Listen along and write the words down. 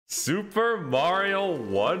Super Mario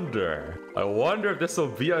Wonder. I wonder if this will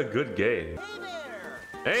be a good game.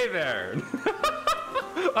 Hey there!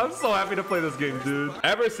 I'm so happy to play this game, dude.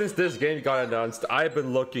 Ever since this game got announced, I've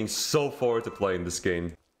been looking so forward to playing this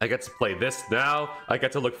game. I get to play this now. I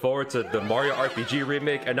get to look forward to the Mario RPG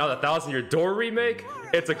remake, and now the Thousand Year Door remake.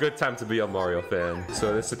 It's a good time to be a Mario fan.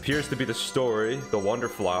 So this appears to be the story. The Wonder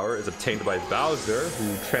Flower is obtained by Bowser,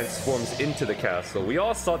 who transforms into the castle. We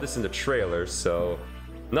all saw this in the trailer, so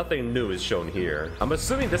nothing new is shown here. I'm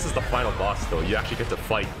assuming this is the final boss, though. You actually get to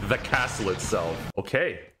fight the castle itself.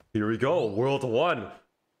 Okay, here we go. World 1.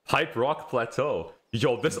 Pipe Rock Plateau.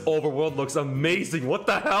 Yo, this overworld looks amazing. What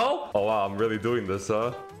the hell? Oh, wow, I'm really doing this,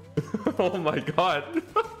 huh? Oh my god.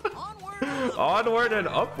 Onward and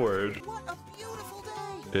upward. What a beautiful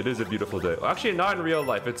day. It is a beautiful day. Actually, not in real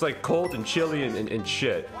life. It's like cold and chilly and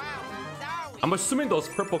shit. I'm assuming those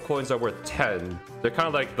purple coins are worth 10. They're kind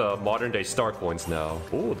of like the modern day star coins now.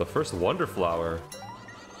 Oh, the first Wonder Flower.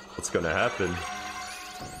 What's gonna happen?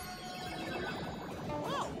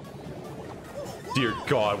 Dear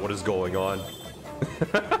God, what is going on?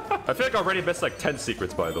 I feel like I already missed like 10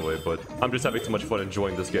 secrets, by the way, but I'm just having too much fun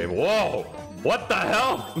enjoying this game. Whoa! What the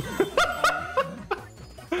hell?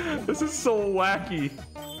 This is so wacky.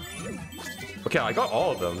 Okay, I got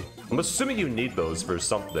all of them. I'm assuming you need those for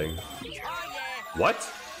something. What?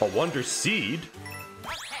 A Wonder Seed?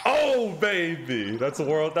 Oh, baby! That's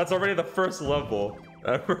already the first level.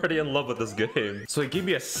 I'm already in love with this game. So it gave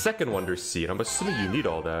me a second Wonder Seed. I'm assuming you need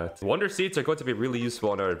all that. Wonder Seeds are going to be really useful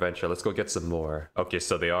on our adventure. Let's go get some more. Okay,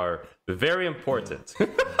 so they are very important.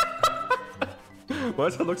 Why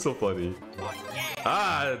does it look so funny?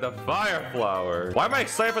 Ah, the Fire Flower. Why am I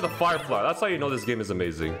excited for the Fire Flower? That's how you know this game is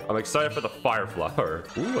amazing. I'm excited for the Fire Flower.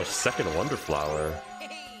 Ooh, a second Wonder Flower.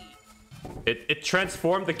 It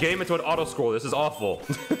transformed the game into an auto-scroll. This is awful.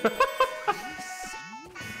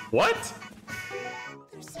 What?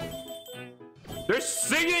 They're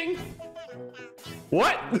singing?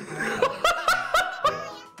 What?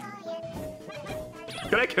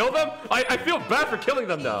 Can I kill them? I feel bad for killing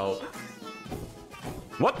them now.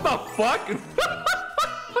 What the fuck?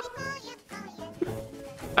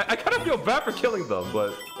 I kind of feel bad for killing them,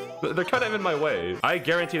 but they're kind of in my way. I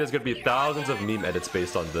guarantee there's gonna be thousands of meme edits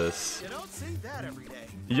based on this. You don't see that every day.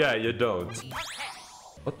 Yeah, you don't.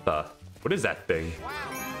 What is that thing?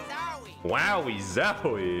 Wowie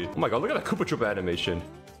zowie. Oh my god, look at the Koopa Troop animation.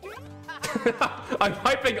 I'm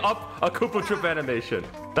hyping up a Koopa Troop animation.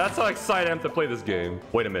 That's how excited I am to play this game.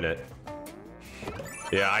 Wait a minute.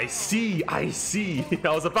 Yeah, I see. I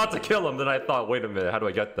was about to kill him, then I thought, wait a minute, how do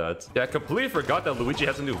I get that? Yeah, I completely forgot that Luigi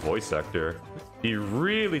has a new voice actor. He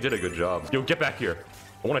really did a good job. Yo, get back here.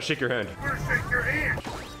 I want to shake your hand. Shake your hand.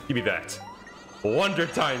 Give me that. Wonder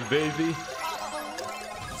time, baby.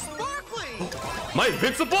 Am I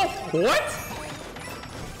invincible? What?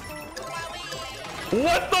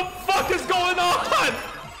 What the fuck is going on?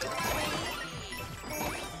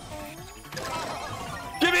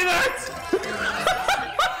 Give me that!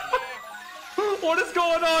 What is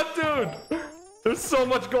going on, dude? There's so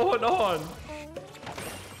much going on.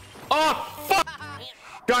 Oh, fuck!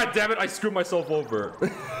 God damn it, I screwed myself over.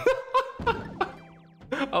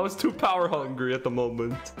 I was too power hungry at the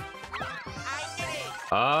moment.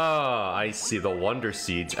 Ah, I see. The Wonder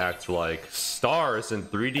Seeds act like stars in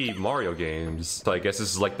 3D Mario games. So I guess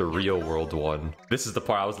this is like the real world one. This is the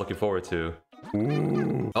part I was looking forward to.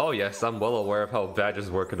 Ooh. Oh yes, I'm well aware of how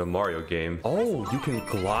badges work in a Mario game. Oh, you can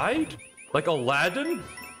glide? Like Aladdin?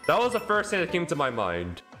 That was the first thing that came to my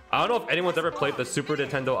mind. I don't know if anyone's ever played the Super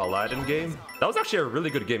Nintendo Aladdin game. That was actually a really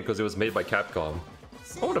good game because it was made by Capcom.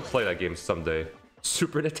 I want to play that game someday.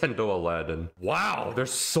 Super Nintendo Aladdin. Wow,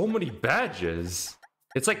 there's so many badges.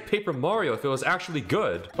 It's like Paper Mario if it was actually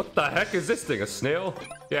good. What the heck is this thing? A snail?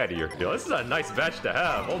 Get out of here. Yo, this is a nice badge to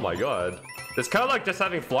have. Oh my god. It's kind of like just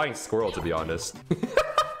having Flying Squirrel, to be honest.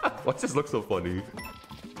 What's this look so funny?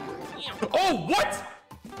 Oh, what?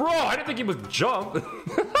 Bro, I didn't think he would jump.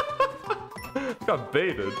 Got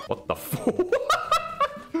baited. What the fuck?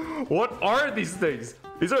 What are these things?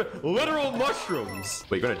 These are literal mushrooms.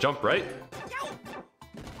 Wait, you're gonna jump, right?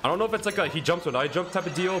 I don't know if it's like a he jumps when I jump type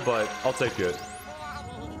of deal, but I'll take it.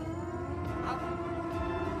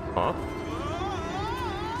 Huh?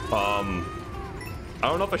 I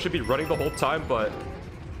don't know if I should be running the whole time, but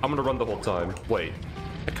I'm gonna run the whole time. Wait,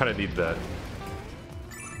 I kind of need that.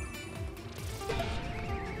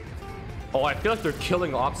 Oh, I feel like they're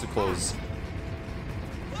killing obstacles.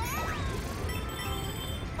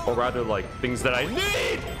 Or rather, like, things that I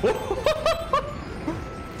need!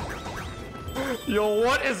 Yo,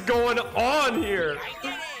 what is going on here?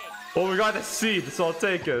 Well, we got a seed, so I'll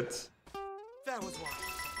take it. That was one.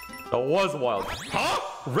 That was wild. Huh?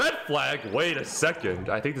 Red flag? Wait a second.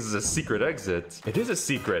 I think this is a secret exit. It is a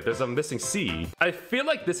secret. There's a missing C. I feel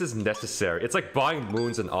like this is necessary. It's like buying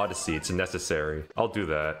moons in Odyssey. It's necessary. I'll do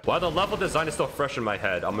that. While the level design is still fresh in my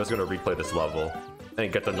head, I'm just gonna replay this level and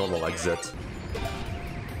get the normal exit.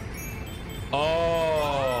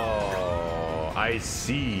 Oh, I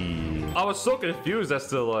see. I was so confused as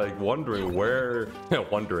to like wondering where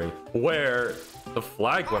the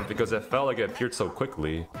flag went because it felt like it appeared so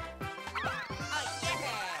quickly.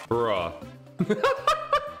 Bruh.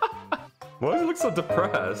 Why does it look so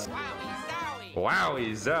depressed?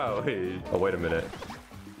 Wowie zowie. Oh, wait a minute.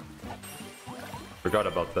 Forgot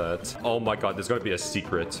about that. Oh my god, there's gonna be a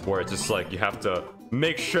secret where it's just like you have to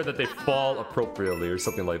make sure that they fall appropriately or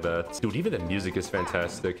something like that. Dude, even the music is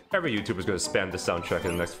fantastic. Every YouTuber's gonna spam the soundtrack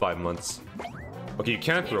in the next 5 months. Okay, you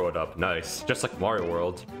can throw it up. Nice. Just like Mario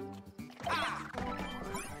World.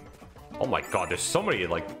 Oh my god, there's so many,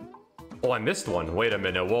 like... Oh, I missed one. Wait a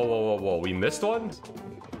minute. Whoa, whoa, whoa, whoa. We missed one?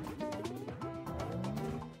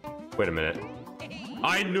 Wait a minute.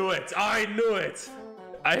 I knew it! I knew it!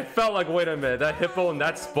 I felt like, wait a minute, that hippo in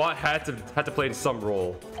that spot had to play in some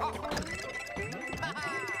role.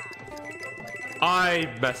 I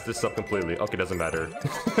messed this up completely. Okay, doesn't matter.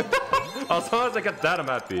 As long as I get that, I'm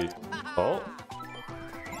happy. Oh.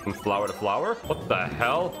 From flower to flower? What the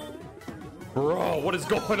hell? Bro, what is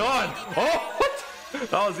going on? Oh, what?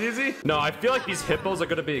 That was easy? No, I feel like these hippos are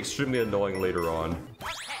gonna be extremely annoying later on.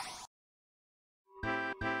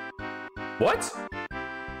 What?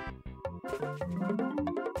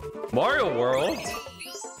 Mario World?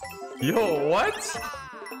 Yo, what?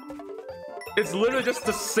 It's literally just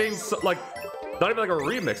the same, like, not even like a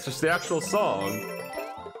remix, just the actual song.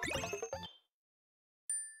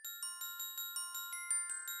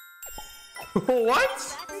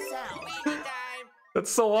 What? That's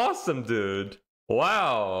so awesome, dude.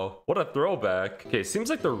 Wow, what a throwback. Okay, seems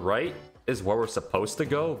like the right is where we're supposed to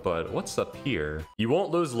go, but what's up here? You won't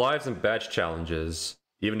lose lives in badge challenges,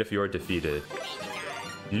 even if you are defeated.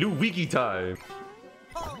 Luigi time.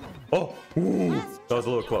 Oh, ooh, that was a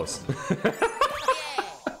little close.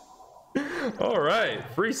 All right,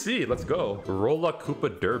 free seed, let's go. Rolla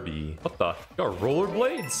Koopa Derby. What the? Got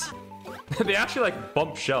rollerblades? They actually like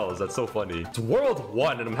bump shells. That's so funny. It's World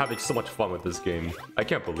 1 and I'm having so much fun with this game. I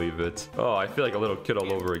can't believe it. Oh, I feel like a little kid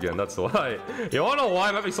all over again. That's why. You wanna know why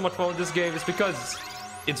I'm having so much fun with this game? It's because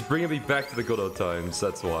it's bringing me back to the good old times.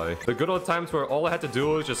 That's why. The good old times where all I had to do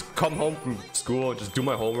was just come home from school and just do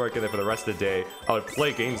my homework, and then for the rest of the day, I would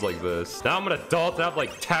play games like this. Now I'm an adult and I have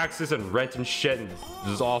like taxes and rent and shit, and it's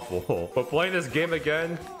just awful. But playing this game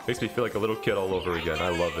again makes me feel like a little kid all over again. I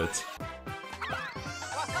love it.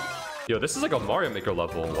 Yo, this is like a Mario Maker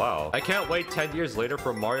level. Wow. I can't wait 10 years later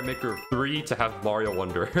for Mario Maker 3 to have Mario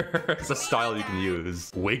Wonder. It's a style you can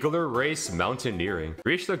use. Wiggler Race Mountaineering.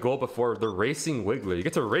 Reach the goal before the racing Wiggler. You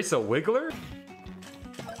get to race a Wiggler?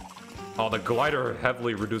 Oh, the glider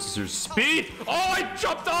heavily reduces your speed. Oh, I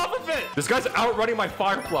jumped off of it. This guy's outrunning my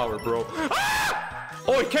fire flower, bro. Ah!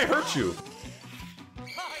 Oh, it can't hurt you.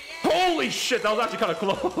 Holy shit, that was actually kind of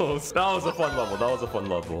close. That was a fun level. That was a fun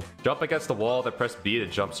level. Jump against the wall, then press B to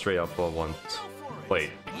jump straight up for once.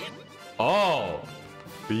 Wait. Oh.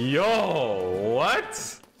 Yo,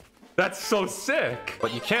 what? That's so sick.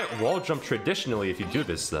 But you can't wall jump traditionally if you do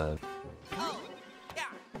this then.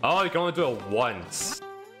 Oh, you can only do it once.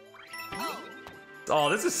 Oh,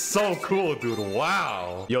 this is so cool, dude.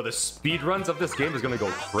 Wow. Yo, the speed runs of this game is gonna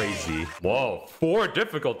go crazy. Whoa, 4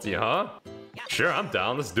 difficulty, huh? Sure, I'm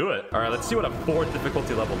down. Let's do it. All right, let's see what a 4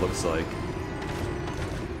 difficulty level looks like.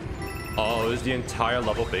 Oh, is the entire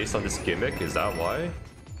level based on this gimmick? Is that why?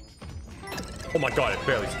 Oh my god, I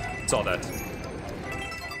barely saw that.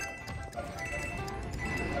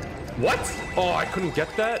 What? Oh, I couldn't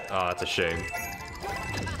get that? Oh, that's a shame.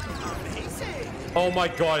 Oh my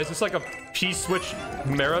god, is this like a P-switch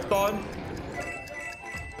marathon?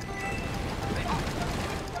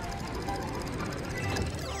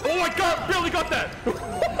 Oh my god, barely got that!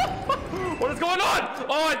 What is going on?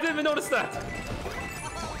 Oh, I didn't even notice that.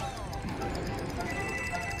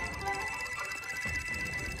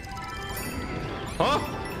 Huh?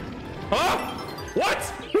 Huh?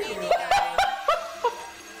 What?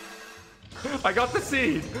 I got the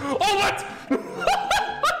seed. Oh, what?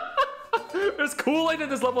 There's Kool-Aid in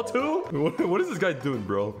this level too? What is this guy doing,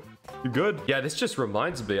 bro? You good? Yeah, this just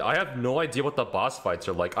reminds me. I have no idea what the boss fights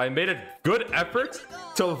are like. I made a good effort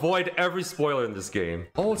to avoid every spoiler in this game.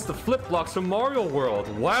 Oh, it's the flip blocks from Mario World.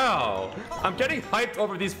 Wow. I'm getting hyped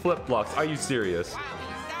over these flip blocks. Are you serious?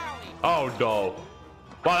 Oh, no.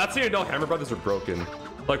 Wow, that's how you know Hammer Brothers are broken.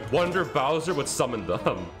 Like, Wonder Bowser would summon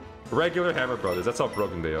them. Regular Hammer Brothers. That's how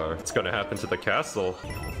broken they are. It's gonna happen to the castle.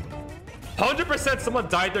 100% someone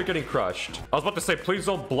died there getting crushed. I was about to say, please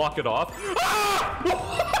don't block it off. Ah!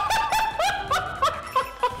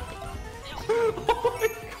 Oh my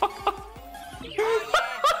god.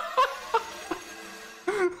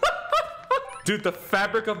 Dude, the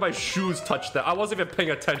fabric of my shoes touched that. I wasn't even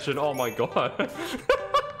paying attention. Oh my god.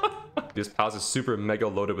 This house is super mega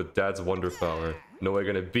loaded with Dad's Wonder power. No way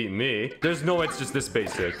gonna beat me. There's no way it's just this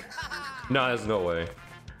basic. No, there's no way.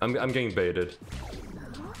 I'm getting baited.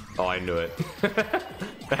 Oh, I knew it.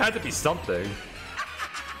 It had to be something.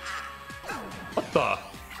 What the?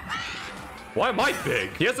 Why am I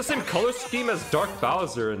big? He has the same color scheme as Dark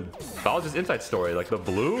Bowser and Bowser's Inside Story, like the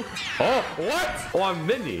blue. Oh, what? Oh, I'm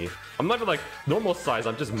mini. I'm not even like normal size,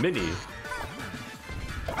 I'm just mini.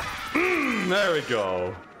 There we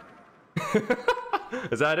go.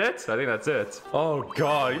 Is that it? I think that's it. Oh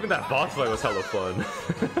god, even that boss fight was hella fun.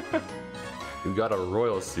 We got a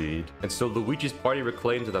royal seed. And so Luigi's party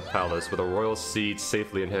reclaimed the palace. With a royal seed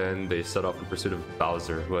safely in hand, they set off in pursuit of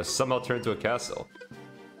Bowser, who has somehow turned into a castle.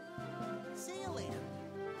 See you later.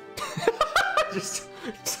 Just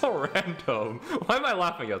so random. Why am I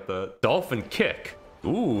laughing at that? Dolphin kick.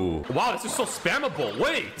 Ooh. Wow, this is so spammable.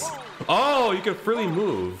 Wait. Oh, you can freely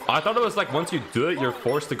move. I thought it was like once you do it, you're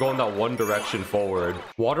forced to go in that one direction forward.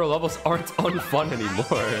 Water levels aren't unfun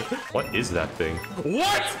anymore. What is that thing?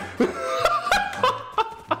 What?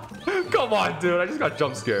 Come on, dude. I just got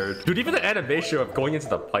jump scared. Dude, even the animation of going into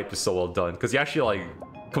the pipe is so well done. Because he actually,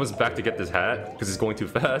 like, comes back to get this hat. Because he's going too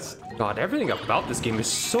fast. God, everything about this game is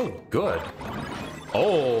so good.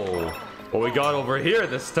 Oh. What we got over here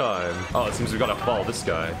this time? Oh, it seems we gotta follow this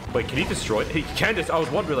guy. Wait, can he destroy it? He can I was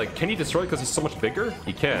wondering, like, can he destroy it because he's so much bigger?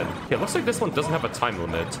 He can. Yeah, it looks like this one doesn't have a time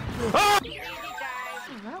limit. Ah!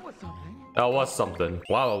 That was something.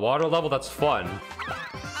 Wow, a water level, that's fun.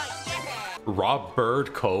 Raw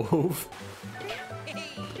Bird Cove.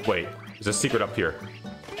 Wait, there's a secret up here.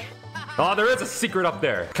 Oh, there is a secret up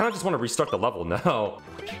there. I kind of just want to restart the level now.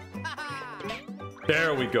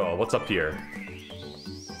 There we go. What's up here?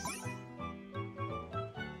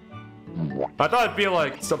 I thought it'd be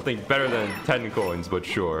like something better than 10 coins, but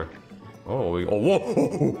sure. Oh,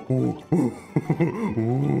 whoa.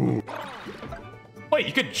 Wait,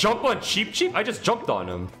 you could jump on Cheep Cheep? I just jumped on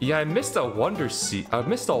him. Yeah, I missed a Wonder Seed. I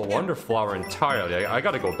missed a Wonder Flower entirely. I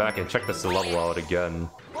gotta go back and check this level out again.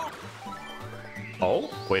 Oh,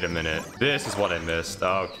 wait a minute. This is what I missed.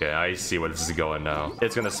 Okay, I see where this is going now.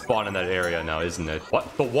 It's gonna spawn in that area now, isn't it?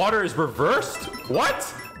 What? The water is reversed?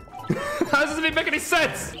 What? How does this even make any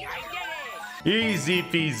sense? Easy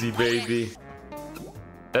peasy, baby.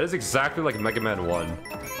 That is exactly like Mega Man 1.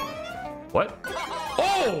 What?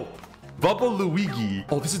 Oh! Bubble Luigi.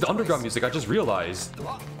 Oh, this is the underground music. I just realized.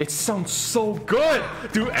 It sounds so good.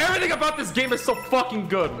 Dude, everything about this game is so fucking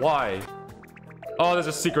good. Why? Oh, there's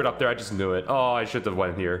a secret up there. I just knew it. Oh, I should have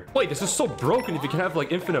went here. Wait, this is so broken if you can have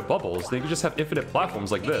like infinite bubbles. Then you can just have infinite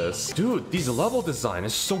platforms like this. Dude, these level design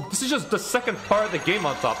is so... This is just the second part of the game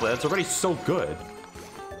on top of that. It's already so good.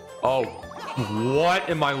 Oh, what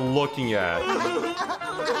am I looking at?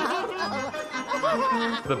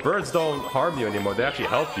 The birds don't harm you anymore. They actually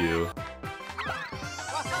help you.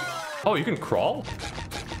 Oh, you can crawl?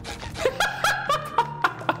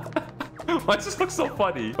 Why does this look so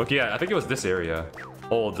funny? Okay, yeah, I think it was this area.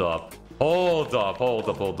 Hold up. Hold up.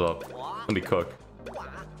 Let me cook.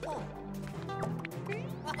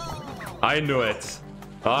 I knew it.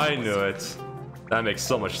 That makes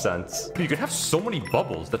so much sense. You can have so many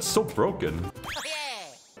bubbles. That's so broken.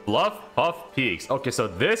 Bluff Puff Peaks. Okay, so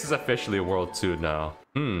this is officially a world 2 now.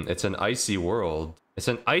 It's an icy world. It's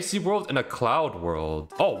an icy world and a cloud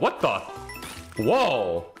world. Oh, what the?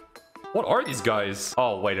 Whoa. What are these guys?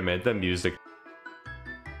 Oh, wait a minute. The music.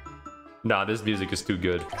 Nah, this music is too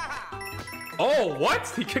good. Oh,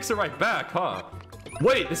 what? He kicks it right back, huh?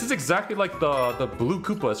 Wait, this is exactly like the blue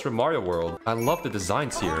Koopas from Mario World. I love the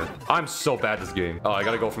designs here. I'm so bad at this game. Oh, I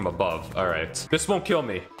gotta go from above. All right. This won't kill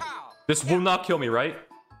me. This will not kill me, right?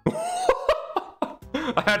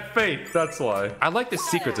 I had faith, that's why. I like the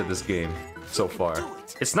secrets of this game so far.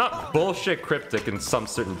 It's not bullshit cryptic in some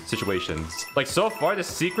certain situations. Like, so far, the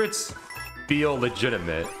secrets feel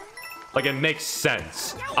legitimate. Like, it makes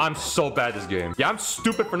sense. I'm so bad at this game. Yeah, I'm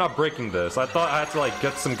stupid for not breaking this. I thought I had to, like,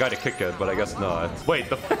 get some guy to kick it, but I guess not. Wait,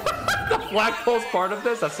 the flagpole's part of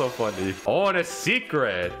this? That's so funny. Oh, and a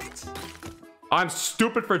secret. I'm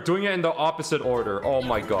stupid for doing it in the opposite order. Oh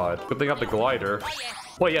my god. Good thing I have the glider.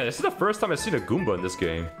 Wait, yeah, this is the first time I've seen a Goomba in this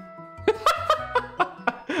game.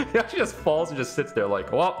 He actually just falls and just sits there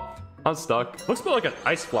like, well, I'm stuck. Looks more like an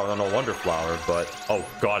ice flower than a wonder flower, but... Oh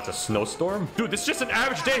god, it's a snowstorm? Dude, this is just an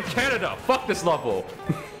average day in Canada. Fuck this level.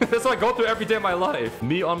 That's what I go through every day of my life.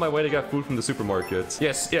 Me on my way to get food from the supermarkets.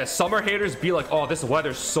 Yes, summer haters be like, oh, this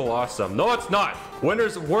weather's so awesome. No, it's not.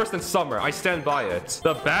 Winter's worse than summer. I stand by it.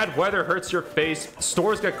 The bad weather hurts your face.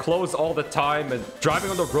 Stores get closed all the time, and driving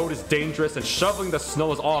on the road is dangerous, and shoveling the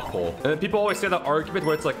snow is awful. And then people always say that argument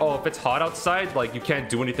where it's like, oh, if it's hot outside, like, you can't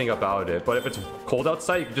do anything about it. But if it's cold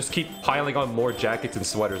outside, you can just keep piling on more jackets and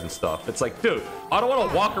sweaters and stuff. It's like, dude, I don't want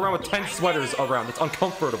to walk around with 10 sweaters around. It's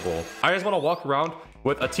uncomfortable. I just want to walk around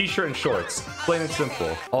with a t-shirt and shorts. Plain and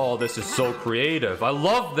simple. Oh, this is so creative. I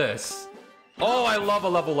love this. Oh, I love a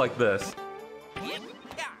level like this.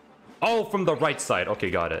 Oh, from the right side. Okay,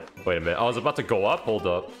 got it. Wait a minute. I was about to go up. Hold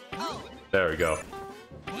up. There we go.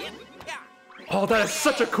 Oh, that is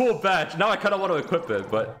such a cool badge. Now I kind of want to equip it,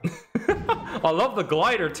 but... I love the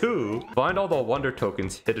glider, too. Find all the wonder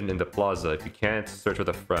tokens hidden in the plaza. If you can't, search with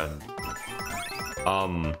a friend.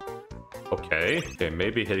 Okay,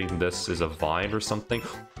 maybe hitting this is a vine or something.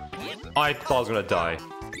 I thought I was gonna die.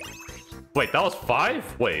 Wait, that was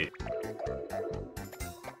 5? Wait.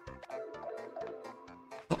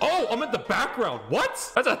 Oh, I'm in the background.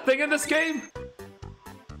 What? That's a thing in this game?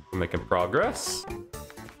 I'm making progress.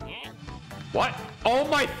 What? Oh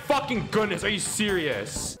my fucking goodness, are you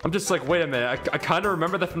serious? I'm just like, wait a minute, I kind of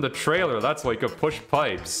remember that from the trailer. That's why you could push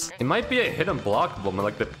pipes. It might be a hidden block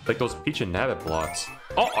moment, like those Peach and Nabbit blocks.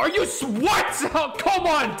 Oh, are you, what? Oh, come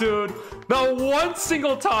on, dude. Not one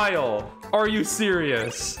single tile. Are you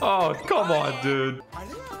serious? Oh, come on, dude. Are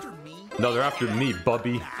they after me? No, they're after me,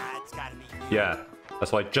 bubby. It's gotta be. Yeah.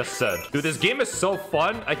 That's what I just said. Dude, this game is so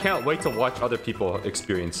fun. I can't wait to watch other people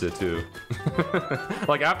experience it too.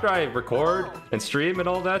 Like after I record and stream and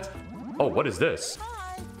all that. Oh, what is this?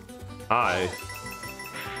 Hi.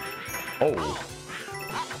 Oh.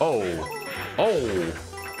 Oh. Oh.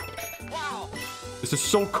 Wow. This is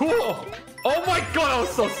so cool. Oh my god, I was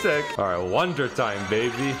so sick. All right, wonder time,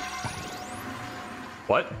 baby.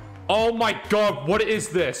 What? Oh my god, what is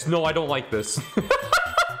this? No, I don't like this.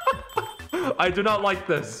 I do not like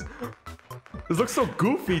this. This looks so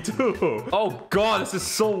goofy too. Oh god, this is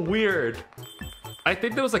so weird. I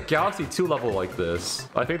think there was a Galaxy 2 level like this.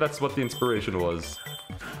 I think that's what the inspiration was.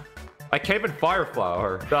 I came in Fire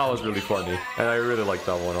Flower. That was really funny. And I really like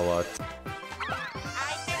that one a lot.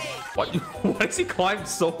 What? Why does he climb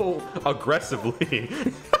so aggressively?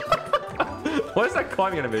 What is that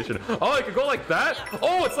climbing animation? Oh, I could go like that?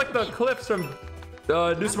 Oh, it's like the cliffs from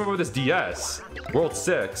New Super Mario Bros. DS. World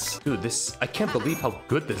 6. Dude, this... I can't believe how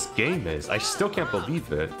good this game is. I still can't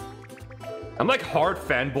believe it. I'm like hard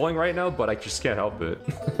fanboying right now, but I just can't help it.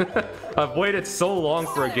 I've waited so long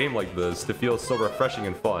for a game like this to feel so refreshing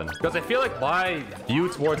and fun. Because I feel like my view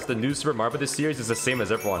towards the new Super Mario Bros. Series is the same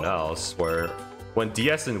as everyone else, where when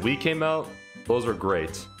DS and Wii came out, those were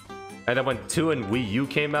great. And then when 2 and Wii U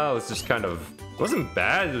came out, it was just kind of... It wasn't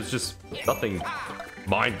bad, it was just nothing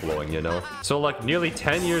mind-blowing, you know? So like nearly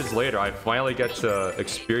 10 years later, I finally get to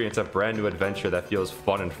experience a brand new adventure that feels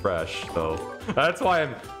fun and fresh. So that's why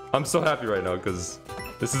I'm so happy right now, because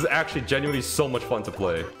this is actually genuinely so much fun to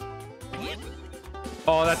play.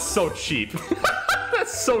 Oh, that's so cheap.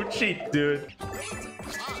 That's so cheap, dude.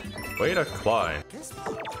 Way to climb.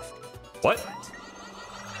 What?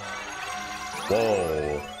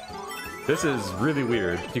 Whoa. This is really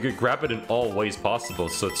weird. You could grab it in all ways possible,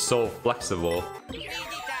 so it's so flexible.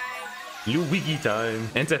 Luigi time.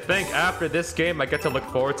 And to think, after this game, I get to look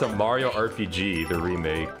forward to Mario RPG, the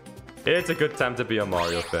remake. It's a good time to be a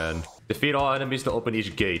Mario fan. Defeat all enemies to open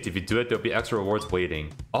each gate. If you do it, there'll be extra rewards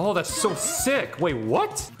waiting. Oh, that's so sick. Wait,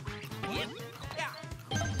 what?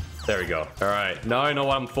 There we go. All right, now I know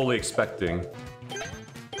what I'm fully expecting.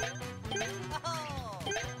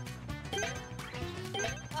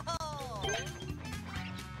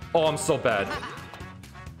 Oh, I'm so bad.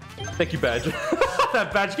 Thank you, badge.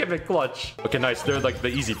 That badge came in clutch. Okay, nice. They're like the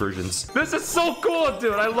easy versions. This is so cool,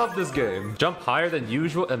 dude. I love this game. Jump higher than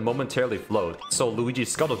usual and momentarily float. So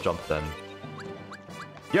Luigi's scuttle jump then.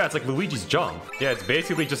 Yeah, it's like Luigi's jump. Yeah, it's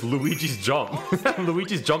basically just Luigi's jump.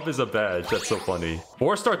 Luigi's jump is a badge. That's so funny.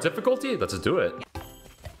 4-star difficulty? Let's do it.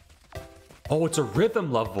 Oh, it's a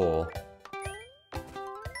rhythm level.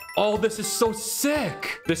 Oh, this is so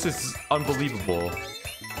sick. This is unbelievable.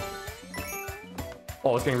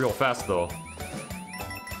 Oh, it's getting real fast, though.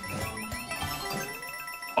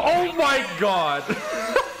 Oh my god!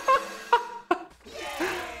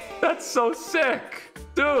 That's so sick!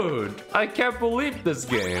 Dude, I can't believe this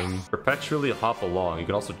game. Perpetually hop along. You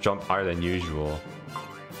can also jump higher than usual.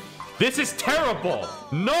 This is terrible.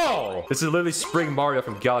 No. This is literally Spring Mario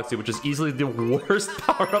from Galaxy, which is easily the worst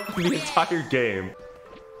power-up in the entire game.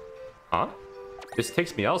 Huh? This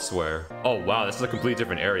takes me elsewhere. Oh, wow. This is a completely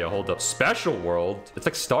different area. Hold up. Special World? It's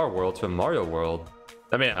like Star World from Mario World.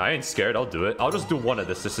 I mean, I ain't scared. I'll do it. I'll just do one of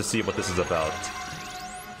this just to see what this is about.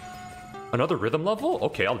 Another rhythm level?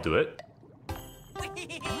 Okay, I'll do it.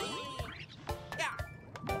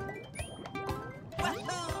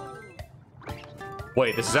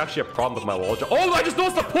 Wait, this is actually a problem with my wall jump. Oh, I just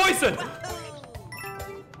noticed the poison!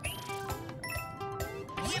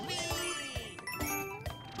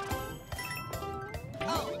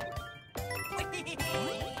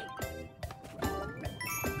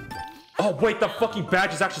 Oh, wait, the fucking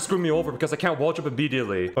badge is actually screwing me over because I can't wall jump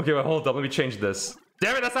immediately. Okay, wait, hold up. Let me change this.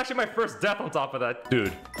 Damn it, that's actually my first death on top of that.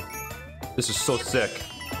 Dude, this is so sick.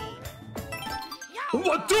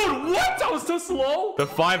 What? Dude, what? That was so slow? The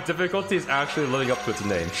 5 difficulty is actually living up to its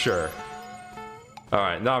name. Sure. All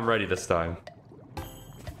right, now I'm ready this time.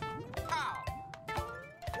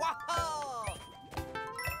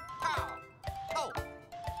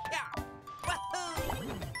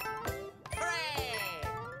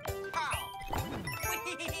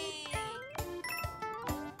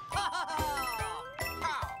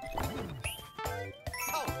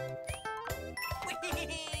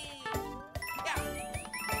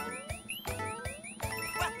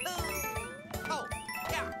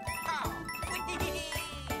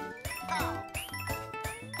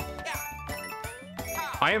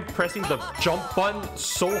 I am pressing the jump button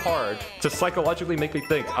so hard to psychologically make me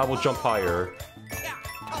think I will jump higher.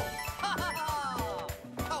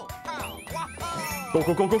 Go,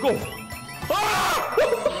 go, go, go, go! Ah!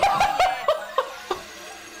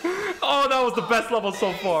 Oh, that was the best level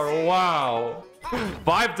so far. Wow.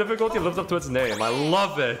 5 difficulty lives up to its name. I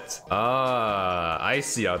love it. Ah, I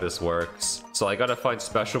see how this works. So I gotta find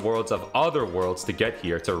special worlds of other worlds to get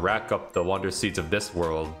here to rack up the wonder seeds of this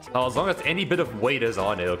world. Now, as long as any bit of weight is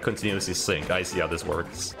on it, it'll continuously sink. I see how this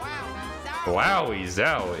works. Wowie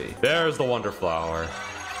zowie. There's the wonder flower.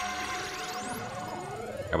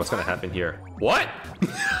 Alright, what's gonna happen here? What?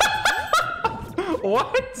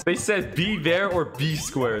 What? They said be there or be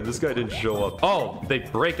square, and this guy didn't show up. Oh, they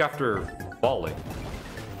break after falling.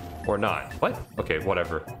 Or not. What? Okay,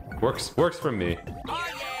 whatever. Works for me.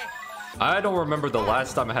 I don't remember the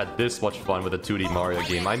last time I had this much fun with a 2D Mario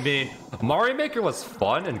game. I mean, Mario Maker was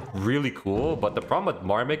fun and really cool, but the problem with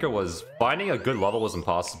Mario Maker was finding a good level was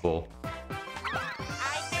impossible.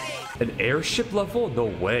 An airship level? No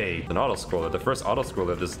way. An auto-scroller, the first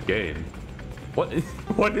auto-scroller of this game. What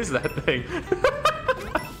is that thing?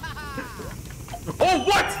 Oh,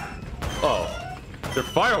 what? Oh, they're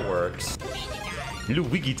fireworks.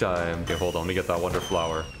 Luigi time. Okay, hold on. Let me get that wonder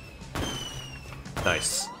flower.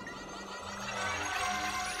 Nice.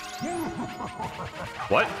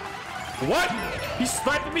 What? What? He's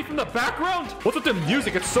sniping me from the background? What's with the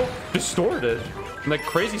music? It's so distorted and like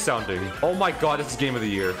crazy sounding. Oh my god, this is game of the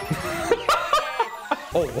year.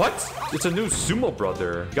 Oh, what? It's a new sumo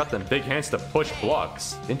brother. You got them big hands to push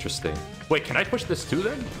blocks. Interesting. Wait, can I push this too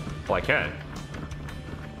then? Oh, I can.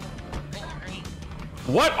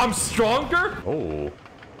 What? I'm stronger? Oh,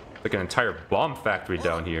 like an entire bomb factory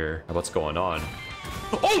down here. What's going on?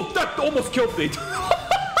 Oh, that almost killed me.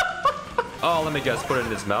 Oh, let me guess. Put it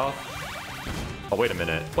in his mouth. Oh, wait a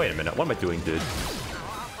minute. Wait a minute. What am I doing, dude?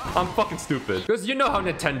 I'm fucking stupid. Because you know how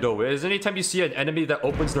Nintendo is. Anytime you see an enemy that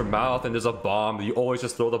opens their mouth and there's a bomb, you always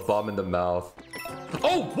just throw the bomb in the mouth.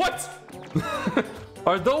 Oh, what?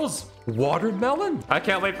 Are those watermelon? I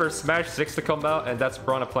can't wait for Smash 6 to come out, and that's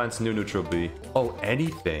Piranha Plant's new neutral B. Oh,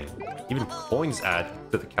 anything. Even coins add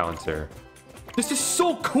to the counter. This is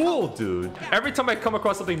so cool, dude. Every time I come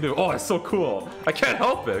across something new, oh, it's so cool. I can't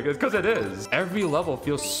help it, because it is. Every level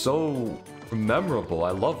feels so memorable.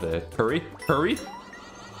 I love it. Hurry, hurry.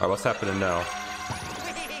 All right, what's happening now?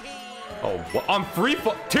 Oh, what? I'm free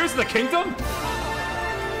fall. Tears of the Kingdom?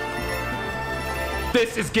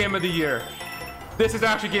 This is game of the year. This is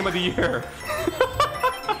actually game of the year.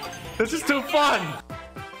 This is too fun.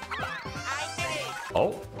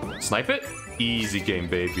 Oh, snipe it? Easy game,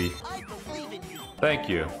 baby. Thank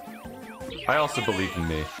you. I also believe in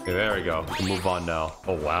me. Okay, there we go. We can move on now.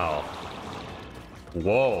 Oh, wow.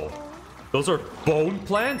 Whoa. Those are bone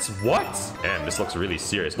plants? What? Damn, this looks really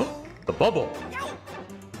serious. The bubble.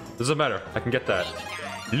 Doesn't matter. I can get that.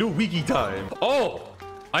 Luigi time. Oh,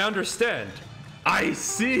 I understand. I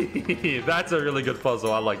see. That's a really good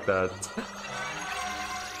puzzle. I like that.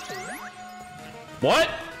 What?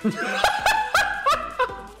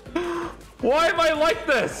 Why am I like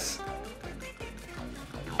this?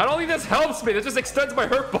 I don't think this helps me. This just extends my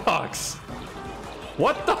hurt box.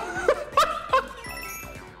 What the?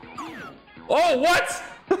 Oh, what?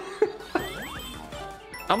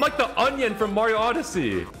 I'm like the onion from Mario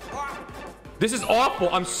Odyssey. This is awful.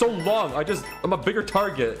 I'm so long. I'm a bigger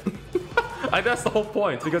target. That's the whole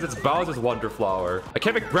point, because it's Bowser's Wonder Flower. I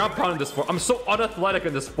can't make ground pound in this form. I'm so unathletic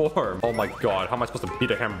in this form. Oh my god, how am I supposed to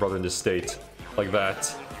beat a hammer brother in this state? Like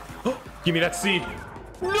that. Give me that seed.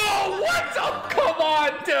 No, what? Oh, come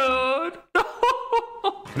on, dude.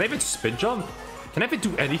 Can I even spin jump? Can I even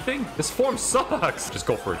do anything? This form sucks. Just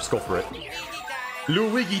go for it. Just go for it.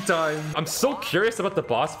 Luigi time. I'm so curious about the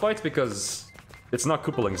boss fights because it's not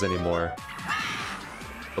Koopalings anymore.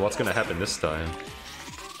 So what's gonna happen this time?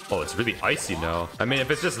 Oh, it's really icy now. I mean,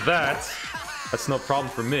 if it's just that, that's no problem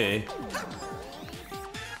for me.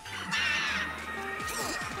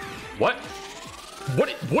 What?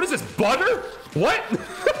 What is this? Butter? What?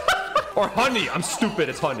 Or honey? I'm stupid.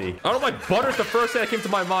 It's honey. I don't know why butter's the first thing that came to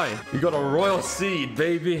my mind. You got a royal seed,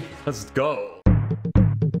 baby. Let's go.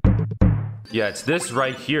 Yeah, it's this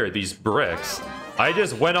right here. These bricks. I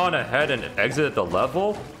just went on ahead and exited the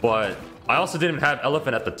level, but I also didn't have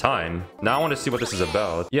elephant at the time. Now I want to see what this is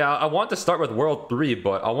about. Yeah, I want to start with World 3,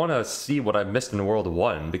 but I want to see what I missed in World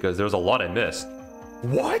 1, because there's a lot I missed.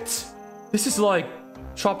 What? This is like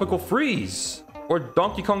Tropical Freeze. Or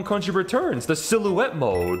Donkey Kong Country Returns, the silhouette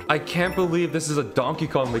mode. I can't believe this is a Donkey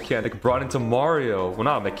Kong mechanic brought into Mario. Well,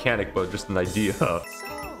 not a mechanic, but just an idea.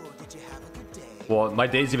 Well, my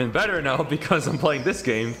day's even better now because I'm playing this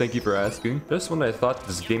game. Thank you for asking. Just when I thought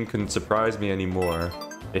this game couldn't surprise me anymore,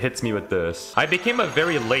 it hits me with this. I became a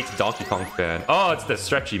very late Donkey Kong fan. Oh, it's the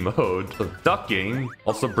stretchy mode. So ducking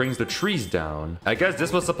also brings the trees down. I guess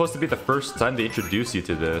this was supposed to be the first time they introduced you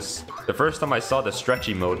to this. The first time I saw the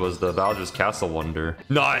stretchy mode was the Bowser's Castle Wonder.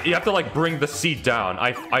 No, you have to like bring the seed down.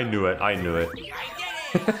 I knew it. I knew it.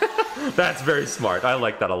 That's very smart. I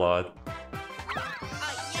like that a lot.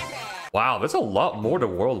 Wow, there's a lot more to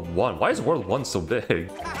World 1. Why is World 1 so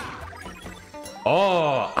big?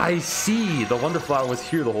 Oh, I see. The Wonder Flower was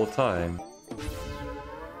here the whole time.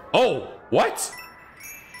 Oh, what?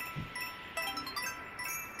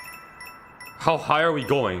 How high are we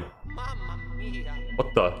going?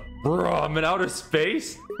 What the? Bro, I'm in outer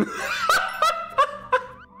space?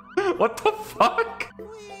 What the fuck?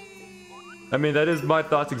 I mean, that is my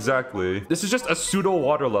thoughts exactly. This is just a pseudo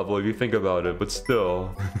water level if you think about it, but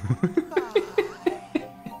still.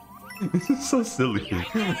 This is so silly.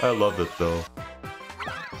 I love it though.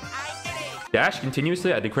 Dash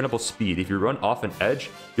continuously at incredible speed. If you run off an edge,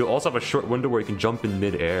 you'll also have a short window where you can jump in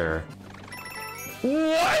mid-air.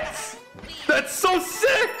 What? That's so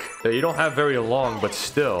sick! Yeah, you don't have very long, but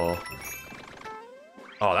still.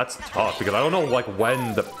 Oh, that's tough because I don't know like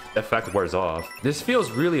when the effect wears off. This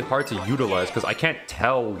feels really hard to utilize because I can't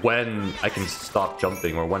tell when I can stop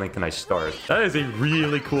jumping or when can I start. That is a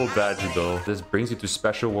really cool badge though. This brings you to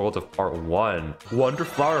Special Worlds of Part 1. Wonder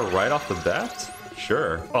Flower right off the bat?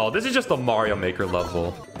 Sure. Oh, this is just a Mario Maker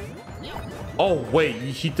level. Oh, wait,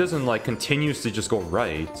 he doesn't like continuously just go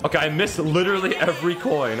right. Okay, I missed literally every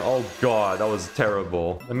coin. Oh god, that was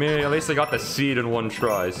terrible. I mean, at least I got the seed in one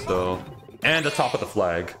try, so... And the top of the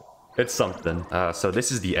flag. It's something. So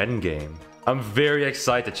this is the end game. I'm very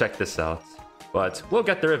excited to check this out. But we'll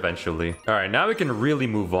get there eventually. Alright, now we can really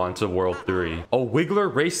move on to World 3. A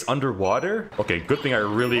Wiggler race underwater? Okay, good thing I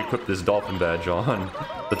really equipped this dolphin badge on.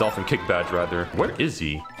 The dolphin kick badge, rather. Where is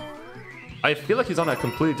he? I feel like he's on a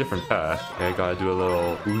completely different path. Okay, I gotta do a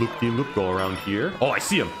little loop-de-loop go around here. Oh, I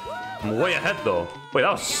see him. I'm way ahead, though. Wait,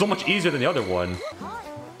 that was so much easier than the other one.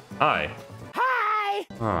 Hi. Hi!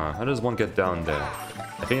 Huh, how does one get down there?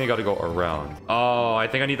 I think I gotta go around. Oh, I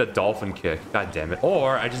think I need the dolphin kick. God damn it.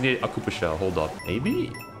 Or I just need a Koopa shell. Hold up.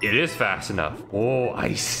 Maybe? It is fast enough. Oh,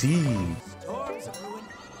 I see.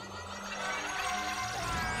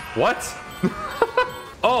 What?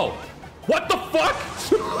 Oh. What the fuck?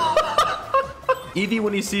 Eevee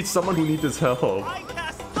when he sees someone who needs his help. I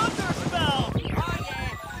cast Thunder Spell!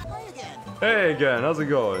 Hey again, how's it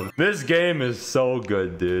going? This game is so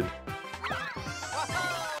good, dude.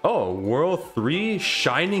 Oh, World 3?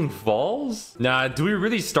 Shining Falls? Nah, do we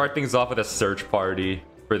really start things off with a search party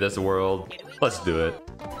for this world? Let's do it.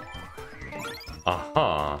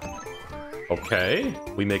 Uh-huh. Okay.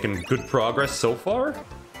 We making good progress so far?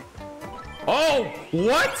 Oh,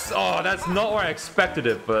 what? Oh, that's not where I expected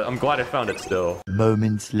it, but I'm glad I found it still.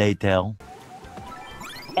 Moments later.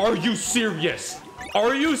 Are you serious?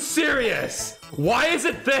 Are you serious? Why is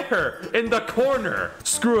it there in the corner?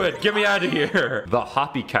 Screw it, get me out of here. The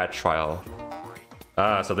Hoppy Cat trial.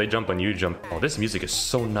 Ah, so they jump when you jump. Oh, this music is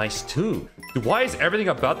so nice too. Dude, why is everything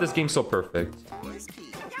about this game so perfect?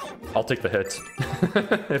 I'll take the hit.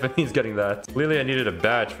 If it means getting that. Clearly I needed a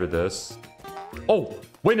badge for this. Oh,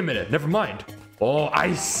 wait a minute. Never mind. Oh,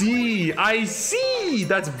 I see. I see.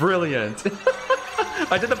 That's brilliant.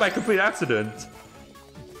 I did that by complete accident.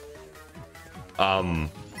 Oh,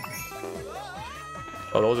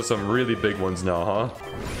 those are some really big ones now, huh?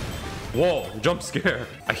 Whoa, jump scare.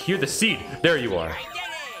 I hear the seed. There you are.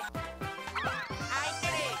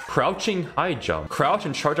 Crouching high jump. Crouch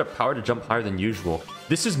and charge up power to jump higher than usual.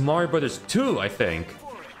 This is Mario Brothers 2, I think.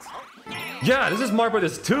 Yeah, this is Mario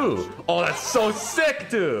Brothers 2. Oh, that's so sick,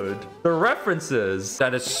 dude. The references.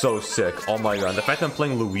 That is so sick. Oh my god. The fact that I'm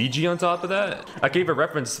playing Luigi on top of that. I gave a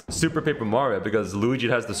reference Super Paper Mario because Luigi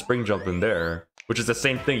has the spring jump in there. Which is the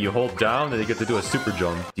same thing. You hold down and you get to do a super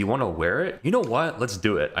jump. Do you want to wear it? You know what? Let's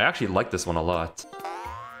do it. I actually like this one a lot.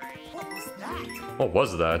 What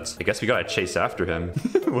was that? I guess we gotta chase after him.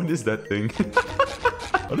 What is that thing?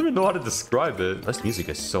 I don't even know how to describe it. This music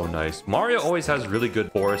is so nice. Mario always has really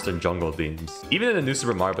good forest and jungle themes. Even in the new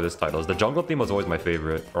Super Mario Bros. Titles, the jungle theme was always my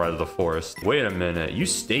favorite. Or rather, the forest. Wait a minute. You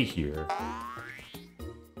stay here.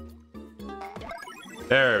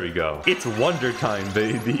 There we go. It's wonder time,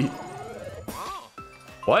 baby.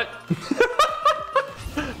 What?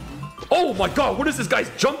 Oh my god, what is this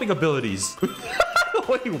guy's jumping abilities? The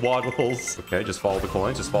way he waddles. Okay, just follow the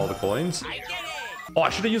coins, just follow the coins. Oh,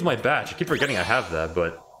 I should have used my badge. I keep forgetting I have that,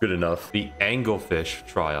 but good enough. The anglefish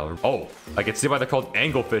trial. Oh, I can see why they're called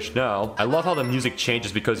anglefish now. I love how the music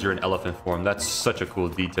changes because you're in elephant form. That's such a cool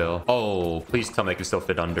detail. Oh, please tell me I can still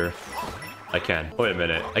fit under. I can. Wait a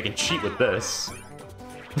minute. I can cheat with this.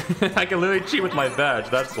 I can literally cheat with my badge,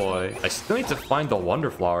 that's why. I still need to find the Wonder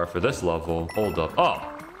Flower for this level. Hold up. Oh,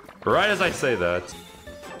 right as I say that.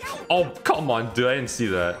 Oh, come on, dude. I didn't see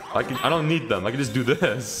that. I don't need them. I can just do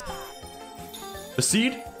this. The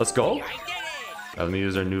seed? Let's go. Let me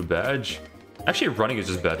use our new badge. Actually, running is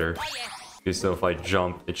just better. Okay, so if I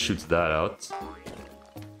jump, it shoots that out.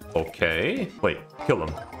 Okay. Wait, kill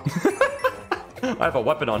him. I have a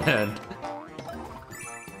weapon on hand.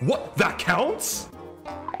 What? That counts?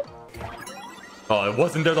 Oh, it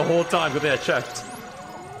wasn't there the whole time. Good thing I checked.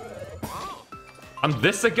 I'm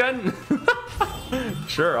this again?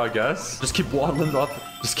 Sure, I guess. Just keep waddling up.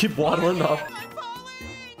 Just keep waddling up.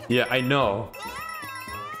 Yeah, I know.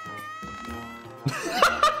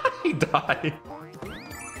 He died.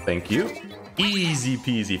 Thank you. Easy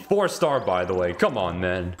peasy. 4-star, by the way. Come on,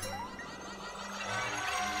 man.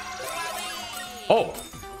 Oh.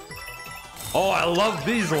 Oh, I love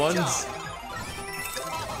these ones.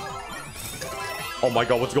 Oh my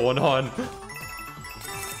god, what's going on?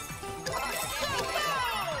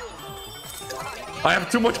 I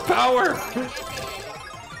have too much power!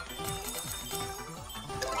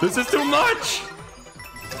 This is too much!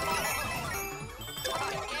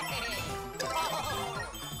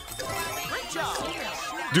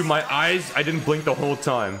 Dude, my eyes, I didn't blink the whole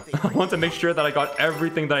time. I want to make sure that I got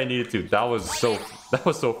everything that I needed to. That was so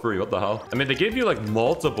free. What the hell? I mean, they gave you like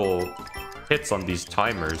multiple hits on these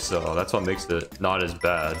timers, so that's what makes it not as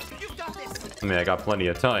bad. I mean, I got plenty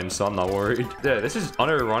of time, so I'm not worried. Yeah, this is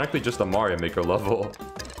unironically just a Mario Maker level.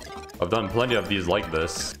 I've done plenty of these like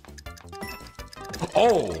this.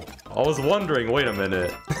 Oh! I was wondering, wait a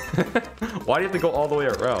minute. Why do you have to go all the way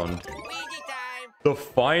around? The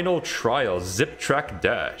final trial, Zip Track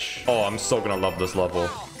Dash. Oh, I'm so gonna love this level.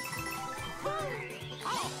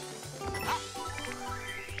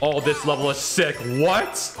 Oh, this level is sick.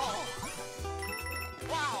 What?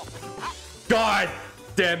 God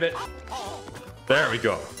damn it. There we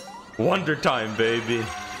go. Wonder time, baby.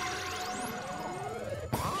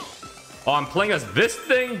 Oh, I'm playing as this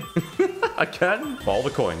thing? Again? Follow the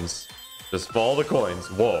coins. Just follow the coins.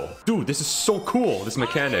 Whoa. Dude, this is so cool, this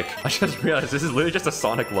mechanic. I just realized this is literally just a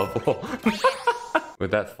Sonic level.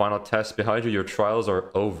 With that final test behind you, your trials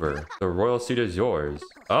are over. The royal seat is yours.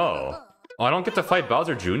 Oh. Oh, I don't get to fight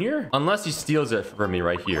Bowser Jr.? Unless he steals it from me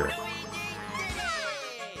right here.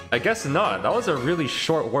 I guess not. That was a really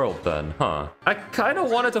short world then, huh? I kind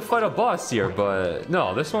of wanted to fight a boss here, but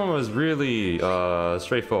no, this one was really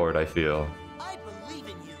straightforward, I feel. I believe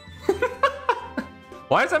in you.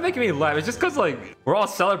 Why is that making me laugh? It's just because, like, we're all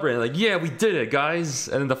celebrating, like, yeah, we did it, guys.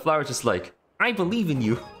 And then the flower's just like, I believe in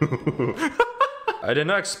you. I did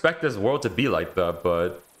not expect this world to be like that,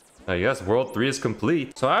 but I guess World 3 is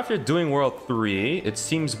complete. So after doing World 3, it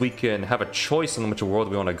seems we can have a choice on which world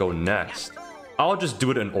we want to go next. I'll just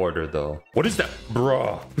do it in order, though. What is that?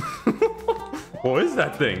 Bruh. What is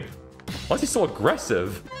that thing? Why is he so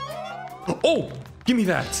aggressive? Oh, give me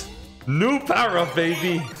that. New power-up,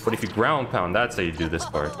 baby. But if you ground pound, that's how you do this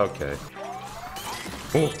part. Okay.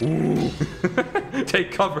 Oh, ooh.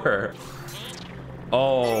 Take cover.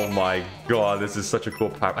 Oh my god, this is such a cool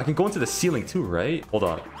power. I can go into the ceiling too, right? Hold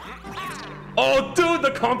on. Oh, dude,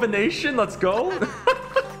 the combination. Let's go.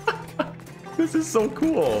 This is so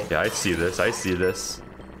cool. Yeah, I see this. I see this.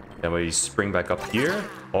 Then we spring back up here.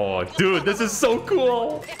 Oh, dude, this is so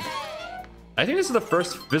cool. I think this is the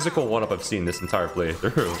first physical one-up I've seen this entire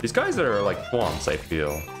playthrough. These guys are like swamps, I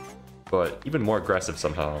feel. But even more aggressive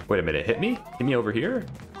somehow. Wait a minute, hit me? Hit me over here?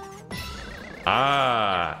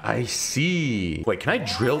 Ah, I see. Wait, can I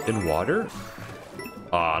drill in water?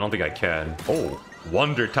 I don't think I can. Oh,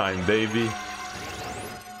 wonder time, baby.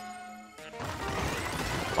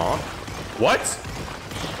 Huh? What?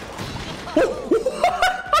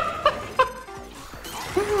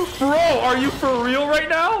 Bro, are you for real right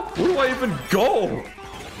now? Where do I even go?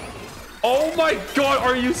 Oh my god,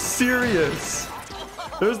 are you serious?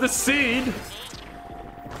 There's the seed.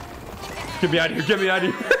 Get me out of here, get me out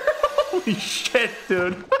of here. Holy shit,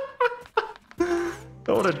 dude.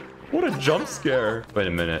 What a jump scare. Wait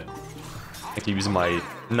a minute. I can use my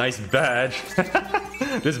nice badge.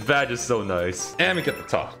 This badge is so nice. And we get the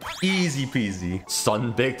top. Easy peasy.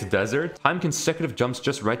 Sun-baked desert. Time consecutive jumps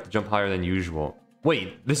just right to jump higher than usual.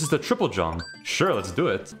 Wait, this is the triple jump. Sure, let's do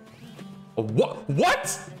it. What?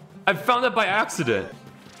 What? I found that by accident.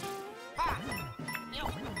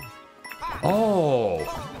 Oh,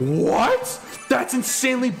 what? That's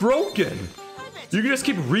insanely broken. You can just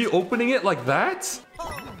keep reopening it like that?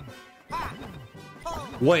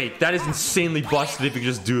 Wait, that is insanely busted if you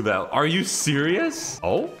just do that. Are you serious?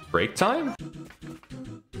 Oh, break time?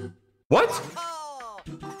 What?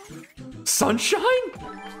 Sunshine?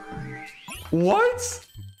 What?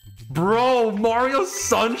 Bro, Mario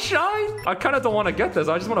Sunshine? I kind of don't want to get this.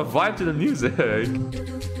 I just want to vibe to the music.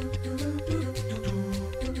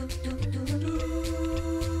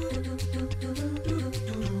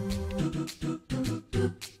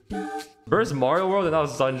 First Mario World and now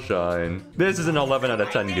Sunshine. This is an 11 out of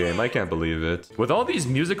 10 game. I can't believe it. With all these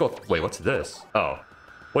musical... Wait, what's this? Oh,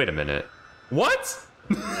 wait a minute. What?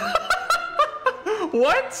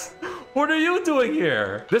 What? What are you doing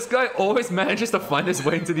here? This guy always manages to find his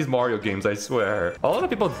way into these Mario games, I swear. A lot of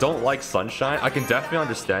people don't like Sunshine. I can definitely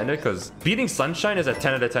understand it because beating Sunshine is a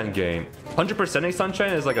 10 out of 10 game. 100%ing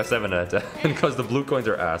Sunshine is like a 7 out of 10 because the blue coins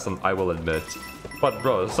are ass, I will admit. But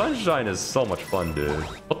bro, Sunshine is so much fun, dude.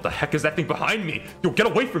 What the heck is that thing behind me? Yo, get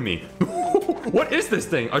away from me. What is this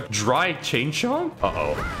thing? A dry chain chomp?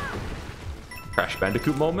 Uh-oh. Crash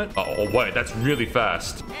Bandicoot moment? Uh-oh, wait, that's really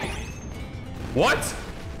fast. What?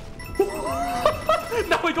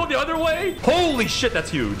 Now we go the other way? Holy shit, that's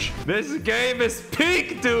huge. This game is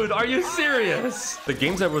peak, dude. Are you serious? The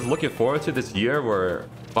games I was looking forward to this year were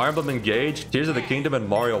Fire Emblem Engage, Tears of the Kingdom, and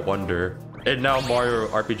Mario Wonder. And now Mario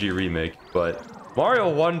RPG Remake. But Mario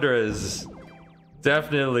Wonder is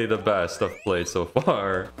definitely the best I've played so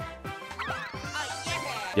far.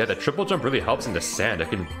 Yeah, the triple jump really helps in the sand. I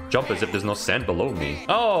can jump as if there's no sand below me.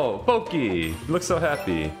 Oh, Pokey. You look so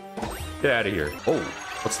happy. Get out of here. Oh,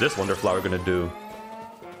 what's this Wonder Flower gonna do?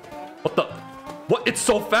 What the? What? It's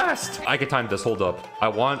so fast! I can time this. Hold up. I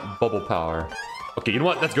want bubble power. Okay, you know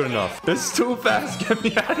what? That's good enough. This is too fast. Get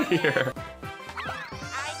me out of here.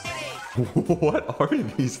 What are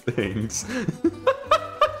these things?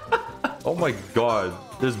 Oh my god.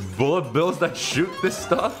 There's bullet bills that shoot this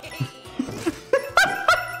stuff?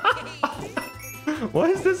 Why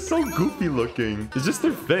is this so goofy looking? It's just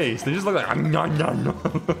their face. They just look like no.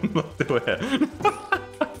 Look to it.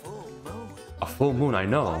 A full moon, I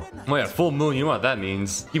know. Oh yeah, full moon, you know what that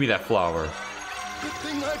means. Give me that flower. Good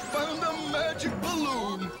thing I found a magic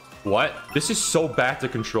balloon. What? This is so bad to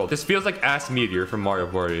control. This feels like Ass Meteor from Mario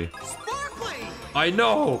Party. Sparkly. I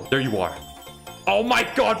know. There you are. Oh my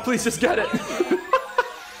god, please just get it.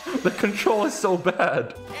 The control is so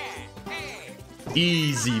bad.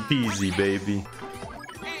 Easy peasy, baby.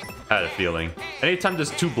 I had a feeling. Anytime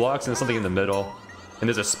there's two blocks and there's something in the middle, and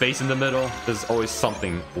there's a space in the middle, there's always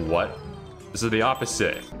something. What? This is the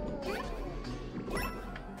opposite.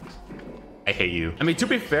 I hate you. I mean, to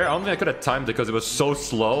be fair, I don't think I could have timed it because it was so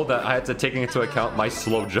slow that I had to take into account my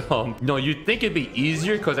slow jump. No, you'd think it'd be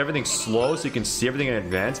easier because everything's slow so you can see everything in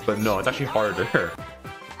advance, but no, it's actually harder.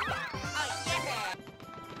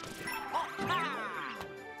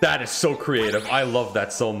 That is so creative. I love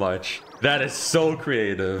that so much. That is so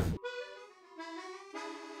creative.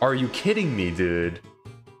 Are you kidding me, dude?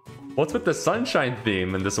 What's with the sunshine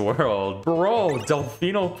theme in this world? Bro,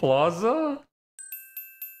 Delfino Plaza?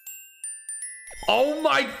 Oh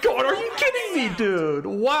my god, are you kidding me, dude?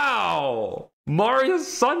 Wow. Mario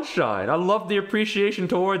Sunshine. I love the appreciation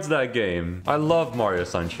towards that game. I love Mario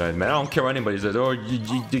Sunshine, man. I don't care what anybody says. Oh,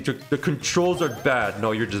 the controls are bad.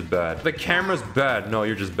 No, you're just bad. The camera's bad. No,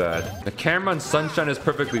 you're just bad. The camera in Sunshine is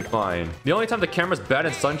perfectly fine. The only time the camera's bad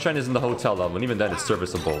in Sunshine is in the hotel level, and even then it's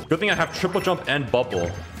serviceable. Good thing I have triple jump and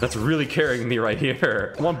bubble. That's really carrying me right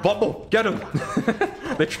here. Come on, bubble. Get him.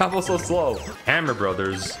 They travel so slow. Hammer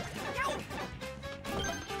Brothers.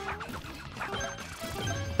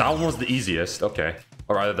 That one was the easiest. Okay.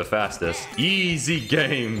 Or rather the fastest. Easy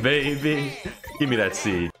game, baby. Give me that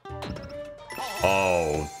seed.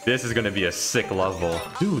 Oh, this is gonna be a sick level.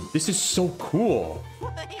 Dude, this is so cool.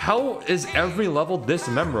 How is every level this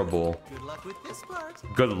memorable? Good luck with this part.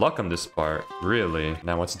 Good luck on this part. Really?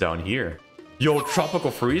 Now what's down here? Yo,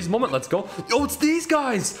 Tropical Freeze moment, let's go. Yo, it's these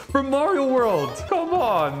guys from Mario World. Come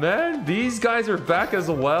on, man. These guys are back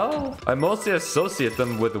as well. I mostly associate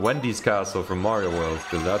them with Wendy's Castle from Mario World,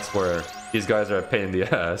 because that's where these guys are a pain in the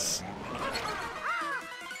ass.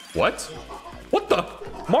 What? What the?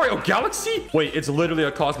 Mario Galaxy? Wait, it's literally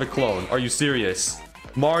a cosmic clone. Are you serious?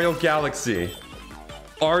 Mario Galaxy.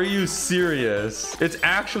 Are you serious? It's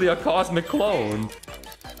actually a cosmic clone.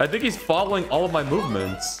 I think he's following all of my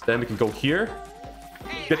movements. Then we can go here.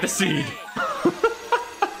 Get the seed.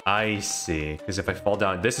 I see. Because if I fall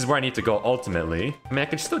down, this is where I need to go ultimately. I mean, I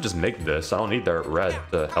can still just make this. I don't need that red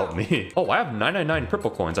to help me. Oh, I have 999 purple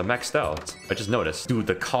coins. I'm maxed out. I just noticed. Dude,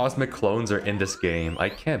 the cosmic clones are in this game. I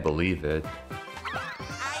can't believe it.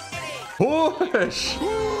 Push!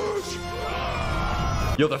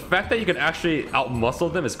 Yo, the fact that you can actually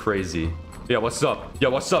outmuscle them is crazy. Yeah, what's up? Yeah,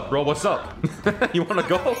 what's up, bro? What's up? You wanna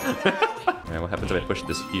go? Alright, what happens if I push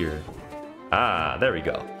this here? Ah, there we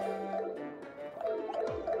go.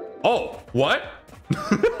 Oh, what?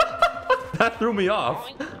 That threw me off.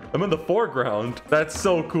 I'm in the foreground. That's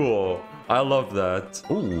so cool. I love that.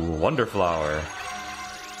 Ooh, Wonder Flower.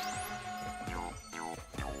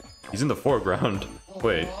 He's in the foreground.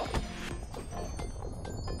 Wait.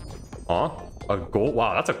 Huh? A gold?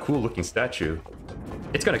 Wow, that's a cool looking statue.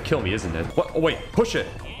 It's gonna kill me, isn't it? What? Oh, wait, push it.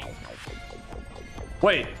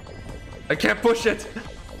 Wait. I can't push it.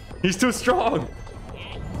 He's too strong.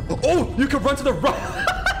 Oh, you can run to the right.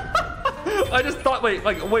 I just thought, wait,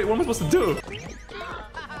 what am I supposed to do?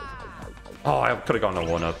 Oh, I could have gone on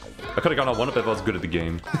one up. I could have gone on one up if I was good at the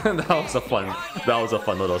game. That was a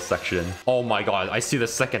fun little section. Oh my god, I see the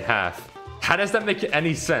second half. How does that make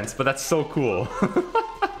any sense? But that's so cool.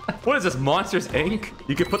 What is this, Monsters Inc?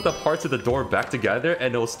 You can put the parts of the door back together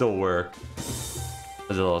and it'll still work.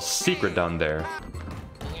 There's a little secret down there.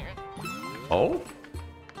 Oh?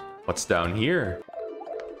 What's down here?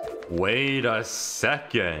 Wait a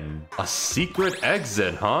second. A secret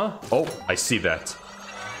exit, huh? Oh, I see that.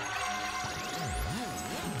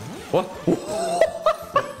 What?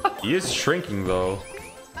 He is shrinking though.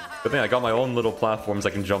 Good thing I got my own little platforms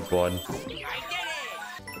I can jump on.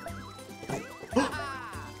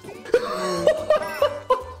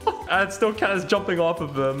 And still kind of jumping off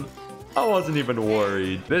of them. I wasn't even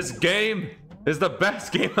worried. This game is the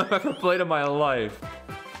best game I've ever played in my life.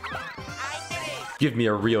 Give me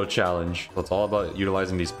a real challenge. So it's all about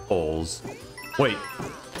utilizing these poles. Wait.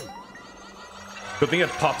 Good thing it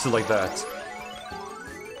pops it like that.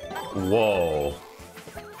 Whoa.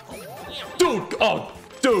 Dude! Oh,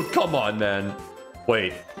 dude, come on, man.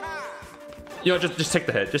 Wait. You know, just take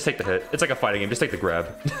the hit. Just take the hit. It's like a fighting game. Just take the grab.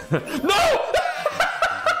 No!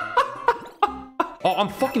 Oh, I'm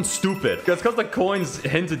fucking stupid. It's because the coins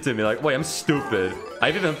hinted to me. Like, wait, I'm stupid.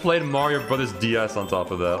 I've even played Mario Brothers DS on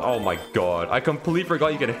top of that. Oh my god. I completely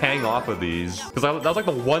forgot you could hang off of these. Because that was like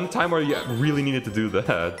the one time where you really needed to do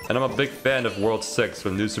that. And I'm a big fan of World 6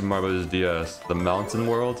 from New Super Mario Brothers DS. The mountain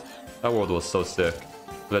world. That world was so sick.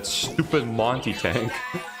 That stupid Monty tank.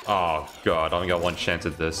 Oh god, I only got one chance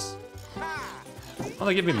at this. Oh,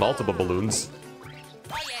 they give me multiple balloons.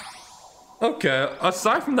 Okay,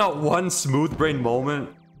 aside from that one smooth brain moment,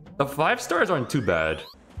 the 5 stars aren't too bad.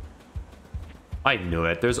 I knew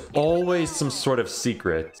it. There's always some sort of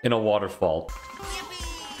secret in a waterfall.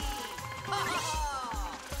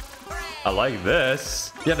 I like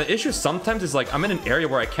this. Yeah, the issue sometimes is like I'm in an area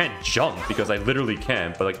where I can't jump because I literally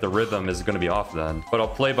can't, but like the rhythm is gonna be off then. But I'll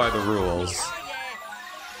play by the rules.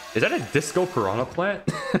 Is that a disco piranha plant?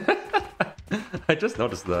 I just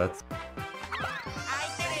noticed that.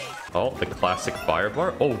 Oh, the classic fire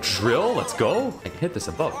bar. Oh, drill. Let's go. I can hit this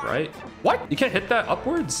above, right? What? You can't hit that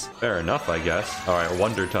upwards? Fair enough, I guess. All right,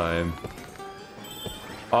 wonder time.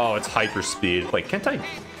 Oh, it's hyper speed. Wait, can't I?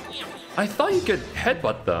 I thought you could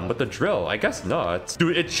headbutt them with the drill. I guess not.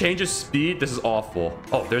 Dude, it changes speed. This is awful.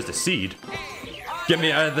 Oh, there's the seed. Get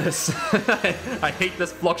me out of this. I hate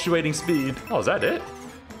this fluctuating speed. Oh, is that it?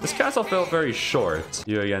 This castle felt very short.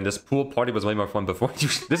 Yeah, again, this pool party was way more fun before.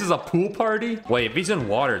 This is a pool party? Wait, if he's in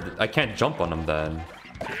water, I can't jump on him then.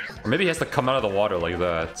 Or maybe he has to come out of the water like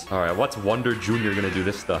that. All right, what's Wonder Jr. gonna do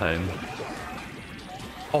this time?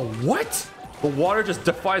 Oh, what? The water just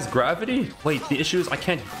defies gravity? Wait, the issue is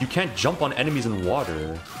you can't jump on enemies in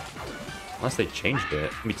water. Unless they changed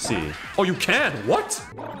it. Let me see. Oh, you can? What?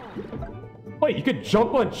 Wait, you could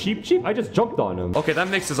jump on Cheep Cheep? I just jumped on him. Okay, that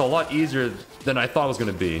makes this a lot easier than I thought it was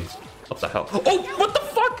gonna be. What the hell? Oh, what the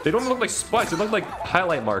fuck? They don't look like spikes. They look like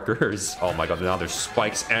highlight markers. Oh my god, now there's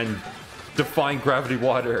spikes and defying gravity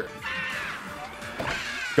water.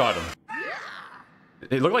 Got him.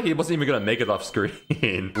 It looked like he wasn't even gonna make it off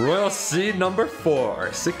screen. Royal Seed number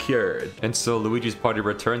 4 secured. And so Luigi's party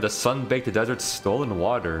returned to sun-baked desert stolen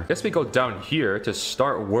water. Guess we go down here to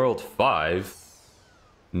start World 5.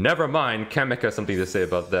 Never mind, Kamek has something to say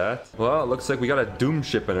about that. Well, it looks like we got a Doom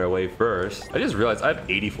ship in our way first. I just realized I have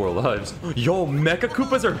 84 lives. Yo, Mecha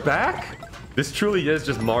Koopas are back? This truly is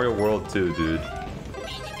just Mario World 2, dude.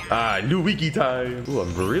 Ah, Luigi time. Ooh,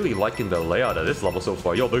 I'm really liking the layout of this level so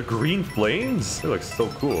far. Yo, the green flames? It looks so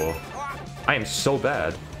cool. I am so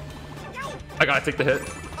bad. I gotta take the hit.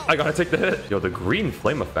 I gotta take the hit. Yo, the green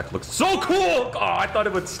flame effect looks so cool. Oh, I thought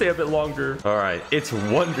it would stay a bit longer. All right, it's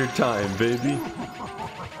Wonder time, baby.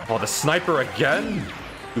 Oh, the sniper again?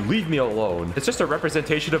 Dude, leave me alone. It's just a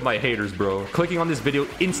representation of my haters, bro. Clicking on this video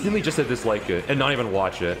instantly just to dislike it and not even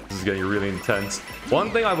watch it. This is getting really intense.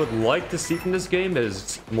 One thing I would like to see from this game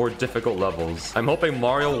is more difficult levels. I'm hoping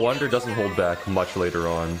Mario Wonder doesn't hold back much later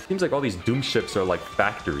on. Seems like all these Doom ships are like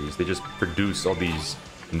factories. They just produce all these,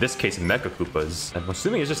 in this case, Mecha Koopas. I'm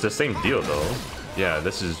assuming it's just the same deal, though. Yeah,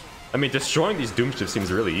 this is... I mean, destroying these Doom ships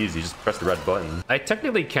seems really easy. Just press the red button. I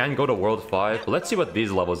technically can go to World 5, but let's see what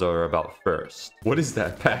these levels are about first. What is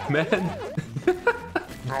that, Pac-Man?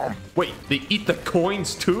 Wait, they eat the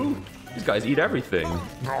coins too? These guys eat everything.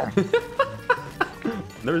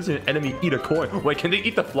 Never seen an enemy eat a coin. Wait, can they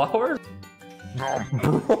eat the flower?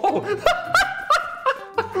 Bro!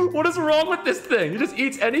 What is wrong with this thing? It just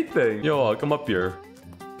eats anything. Yo, come up here.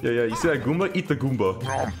 Yeah, you see that Goomba? Eat the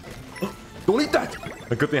Goomba. Don't eat that!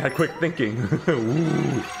 A good thing I had quick thinking.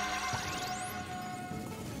 Ooh.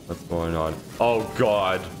 What's going on? Oh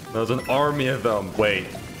god. There's an army of them. Wait.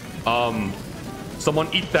 Someone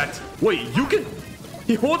eat that. Wait, you can...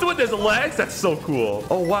 He holds it with his legs? That's so cool.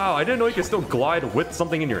 Oh wow, I didn't know you could still glide with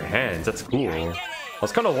something in your hands. That's cool. I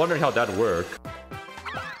was kind of wondering how that'd work.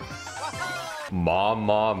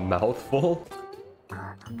 Mama mouthful?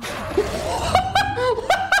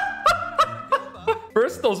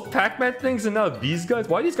 First those Pac-Man things and now these guys?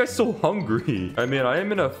 Why are these guys so hungry? I mean, I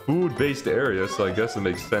am in a food-based area, so I guess it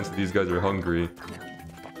makes sense that these guys are hungry.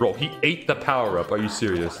 Bro, he ate the power-up. Are you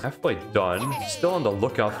serious? Halfway done. Still on the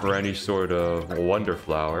lookout for any sort of Wonder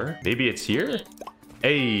Flower. Maybe it's here?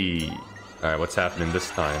 Hey. Alright, what's happening this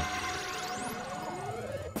time?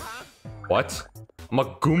 What? I'm a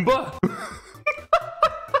Goomba?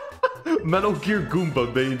 Metal Gear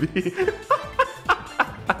Goomba, baby.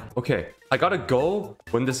 Okay, I gotta go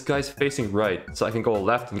when this guy's facing right, so I can go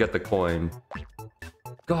left and get the coin.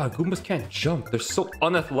 God, Goombas can't jump. They're so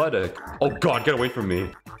unathletic. Oh god, get away from me.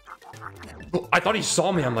 Oh, I thought he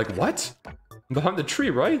saw me. I'm like, what? I'm behind the tree,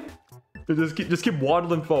 right? Just keep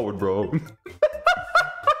waddling forward, bro.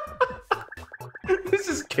 This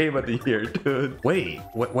is game of the year, dude. Wait,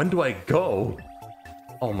 when do I go?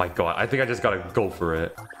 Oh my god, I think I just gotta go for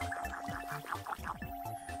it.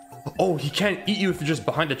 Oh, he can't eat you if you're just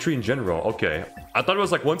behind the tree in general. Okay. I thought it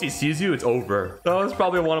was like once he sees you, it's over. That was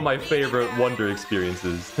probably one of my favorite Wonder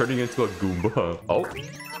experiences. Turning into a Goomba. Oh.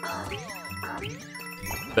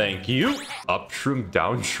 Thank you. Up shroom,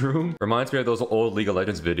 down shroom. Reminds me of those old League of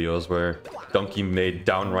Legends videos where Donkey made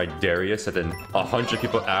downright Darius and then 100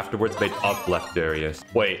 people afterwards made up left Darius.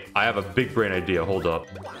 Wait, I have a big brain idea. Hold up.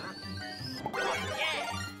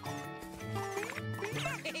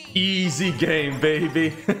 Easy game,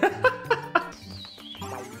 baby.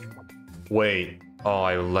 Wait. Oh,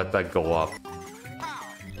 I let that go up.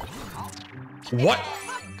 What?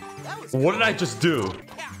 What did I just do?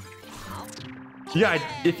 Yeah,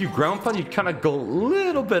 if you ground pound, you kind of go a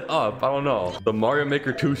little bit up. I don't know. The Mario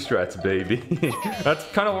Maker 2 strats, baby. That's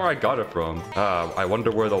kind of where I got it from. I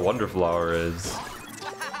wonder where the Wonder Flower is.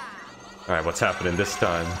 All right, what's happening this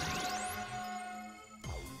time?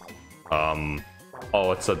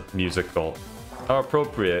 Oh, it's a musical. How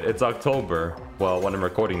appropriate. It's October. Well, when I'm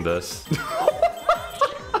recording this.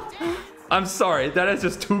 I'm sorry, that is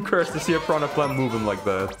just too cursed to see a piranha plant moving like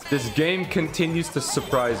that. This game continues to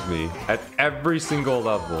surprise me at every single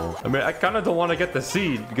level. I mean, I kind of don't want to get the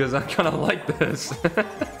seed because I kind of like this.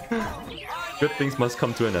 Good things must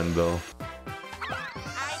come to an end, though.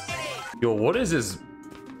 Yo, what is this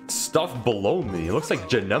stuff below me? It looks like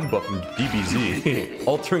Janemba from DBZ,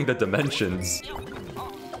 altering the dimensions.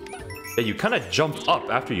 Yeah, you kind of jump up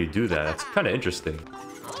after you do that. That's kind of interesting.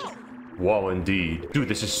 Wow, indeed. Dude,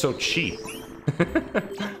 this is so cheap.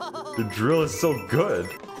 The drill is so good.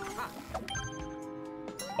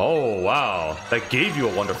 Oh, wow. That gave you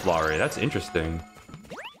a Wonder Flower. That's interesting.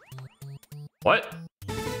 What?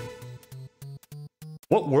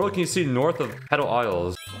 What world can you see north of Petal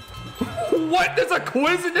Isles? What? There's a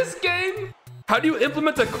quiz in this game? How do you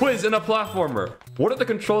implement a quiz in a platformer? What are the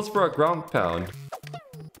controls for a ground pound?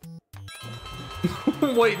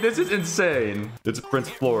 Wait, this is insane. It's Prince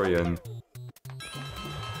Florian.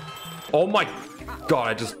 Oh my god,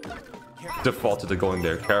 I just defaulted to going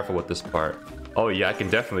there. Careful with this part. Oh yeah, I can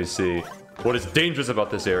definitely see what is dangerous about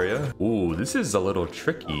this area. Ooh, this is a little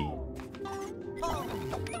tricky.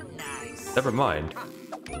 Never mind.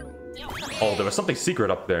 Oh, there was something secret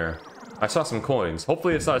up there. I saw some coins.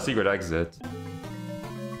 Hopefully it's not a secret exit.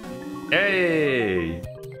 Hey!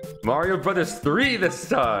 Mario Brothers 3 this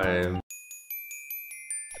time!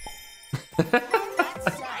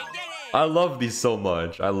 I love these so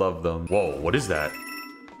much. I love them. Whoa, what is that?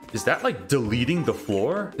 Is that like deleting the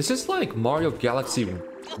floor? This is like Mario Galaxy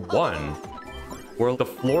 1, where the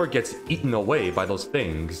floor gets eaten away by those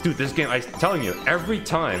things. Dude, this game, I'm telling you, every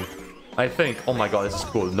time I think, oh my god, this is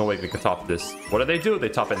cool. No way we can top this. What do? They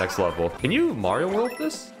top it next level. Can you Mario World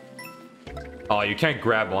this? Oh, you can't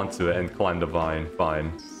grab onto it and climb the vine.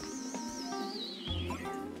 Fine.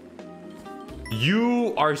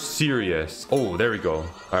 You are serious. Oh, there we go. All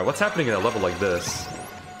right, what's happening in a level like this?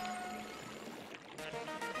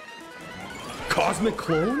 Cosmic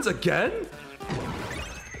clones again?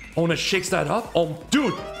 Oh, and it shakes that up? Oh,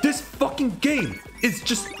 dude, this fucking game is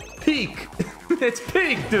just peak. It's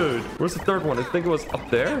peak, dude. Where's the third one? I think it was up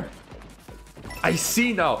there. I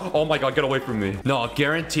see now. Oh my god, get away from me. No, I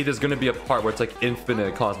guarantee there's gonna be a part where it's like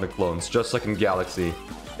infinite cosmic clones, just like in Galaxy.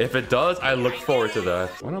 If it does, I look forward to that.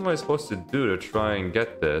 What am I supposed to do to try and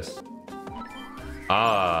get this?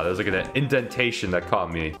 Ah, there's like an indentation that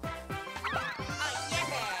caught me.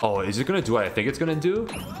 Oh, is it gonna do what I think it's gonna do?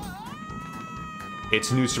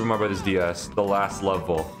 It's New Super Mario Bros. DS, the last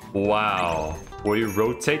level. Wow. Will you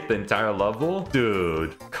rotate the entire level?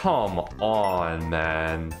 Dude, come on,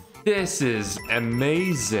 man. This is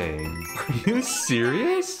amazing. Are you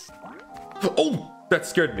serious? Oh, that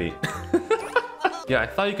scared me. Yeah, I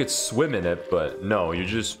thought you could swim in it, but no, you're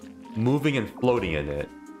just moving and floating in it.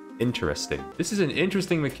 Interesting. This is an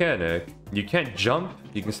interesting mechanic. You can't jump.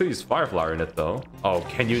 You can still use Fire Flower in it, though. Oh,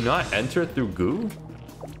 can you not enter through goo?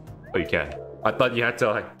 Oh, you can. I thought you had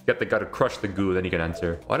to like, get the guy to crush the goo, then you can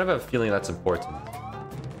enter. Why do I have a feeling that's important?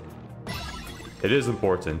 It is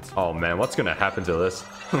important. Oh man, what's gonna happen to this?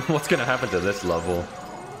 What's gonna happen to this level?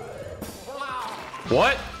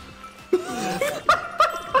 What?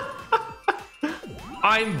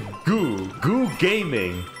 I'm Goo. Goo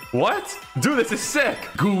Gaming. What? Dude, this is sick.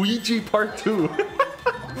 Gooigi Part 2.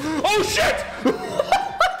 Oh shit!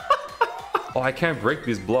 Oh, I can't break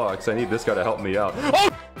these blocks. I need this guy to help me out. Oh!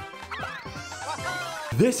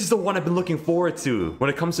 This is the one I've been looking forward to when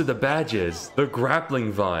it comes to the badges. The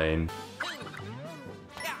grappling vine.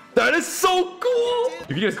 That is so cool!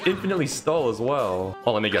 You can just infinitely stall as well.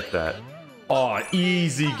 Oh, let me get that. Oh,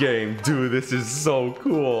 easy game. Dude, this is so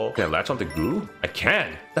cool. Can I latch onto goo? I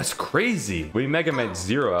can. That's crazy. We Mega Man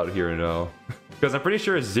Zero out here now. Because I'm pretty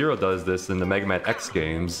sure Zero does this in the Mega Man X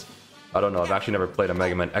games. I don't know. I've actually never played a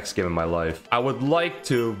Mega Man X game in my life. I would like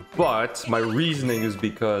to, but my reasoning is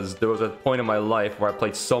because there was a point in my life where I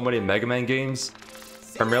played so many Mega Man games.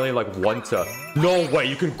 Primarily like 1 to... No way,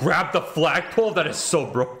 you can grab the flagpole? That is so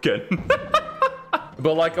broken.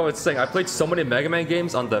 But like I was saying, I played so many Mega Man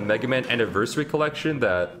games on the Mega Man Anniversary Collection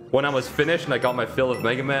that when I was finished and I got my fill of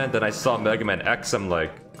Mega Man, then I saw Mega Man X, I'm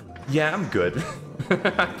like, yeah, I'm good.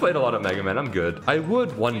 I played a lot of Mega Man, I'm good. I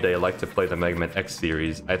would one day like to play the Mega Man X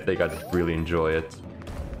series. I think I'd really enjoy it.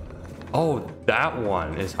 Oh, that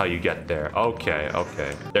one is how you get there. Okay,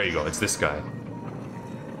 okay. There you go, it's this guy.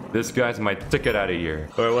 This guy's my ticket out of here.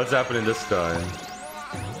 Alright, what's happening this time?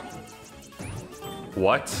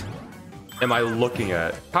 What am I looking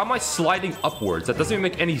at? How am I sliding upwards? That doesn't even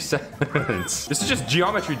make any sense. This is just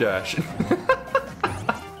Geometry Dash.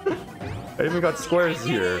 I even got squares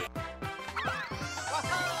here.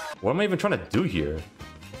 What am I even trying to do here?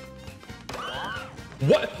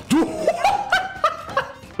 What? Dude,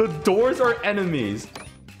 The doors are enemies.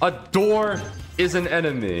 A door is an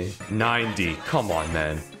enemy. 90. Come on,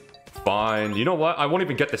 man. Fine. You know what? I won't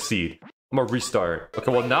even get the seed. I'm gonna restart.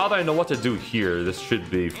 Okay, well, now that I know what to do here, this should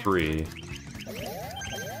be free.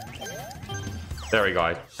 There we go.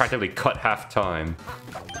 I practically cut half time.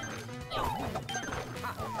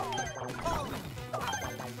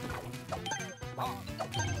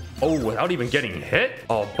 Oh, without even getting hit?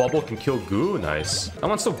 Oh, bubble can kill goo? Nice. That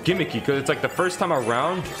one's so gimmicky because it's like the first time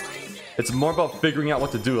around, it's more about figuring out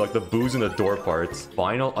what to do, like the booze and the door parts.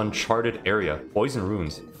 Final uncharted area. Poison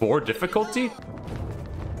runes. 4 difficulty?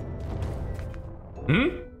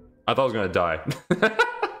 I thought I was gonna die.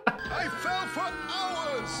 I fell for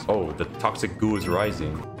hours. Oh, the toxic goo is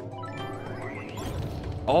rising.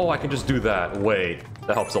 Oh, I can just do that. Wait,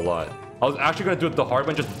 that helps a lot. I was actually gonna do it the hard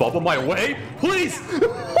way and just bubble my way. Please!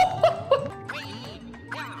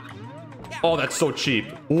 Oh, that's so cheap.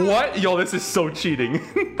 What? Yo, this is so cheating.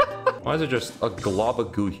 Why is it just a glob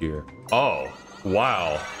of goo here? Oh,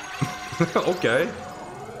 wow. Okay.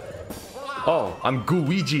 Oh, I'm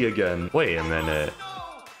Gooigi again. Wait a minute.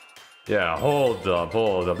 Yeah, hold up.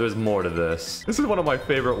 There's more to this. This is one of my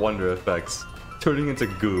favorite wonder effects. Turning into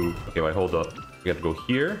goo. Okay, wait, hold up. We have to go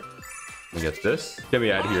here. Let me get this. Get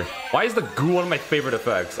me out of here. Why is the goo one of my favorite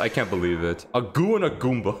effects? I can't believe it. A goo and a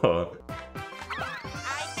Goomba.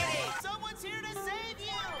 Someone's here to save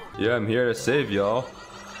you. Yeah, I'm here to save y'all.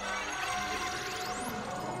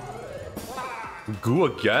 Goo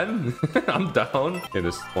again? I'm down. Okay,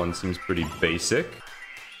 this one seems pretty basic.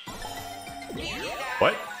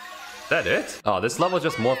 What? Is that it? Oh, this level is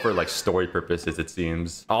just more for like story purposes, it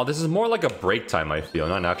seems. Oh, this is more like a break time, I feel,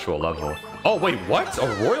 not an actual level. Oh, wait, what? A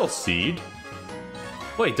royal seed?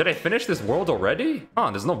 Wait, did I finish this world already?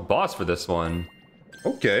 Oh, there's no boss for this one.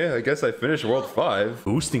 Okay, I guess I finished world 5.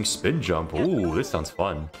 Boosting spin jump. Ooh, this sounds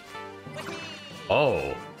fun.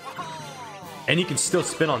 Oh. And you can still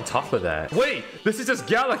spin on top of that. Wait, this is just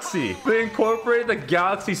Galaxy. They incorporated the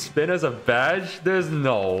Galaxy spin as a badge? There's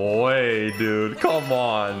no way, dude. Come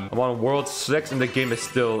on. I'm on World 6 and the game is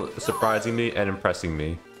still surprising me and impressing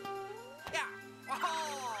me.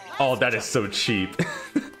 Oh, that is so cheap.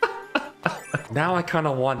 Now I kind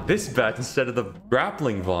of want this badge instead of the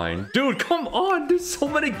grappling vine. Dude, come on. There's so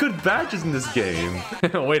many good badges in this game.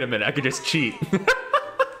 Wait a minute. I could just cheat.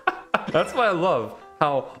 That's what I love.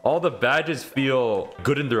 How all the badges feel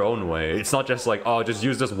good in their own way. It's not just like, oh, just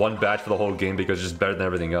use this one badge for the whole game because it's just better than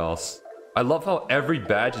everything else. I love how every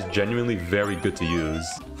badge is genuinely very good to use.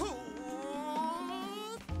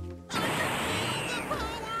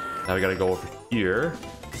 Now we gotta go over here.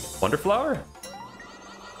 Wonderflower?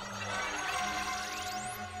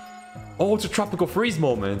 Oh, it's a tropical freeze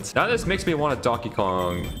moment. Now this makes me want a Donkey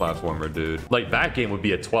Kong platformer, dude. Like, that game would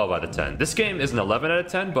be a 12 out of 10. This game is an 11 out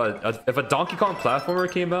of 10, but if a Donkey Kong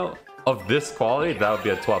platformer came out of this quality, that would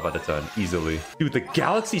be a 12 out of 10, easily. Dude, the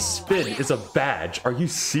Galaxy Spin is a badge. Are you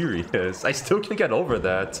serious? I still can't get over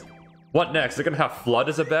that. What next? They're gonna have Flood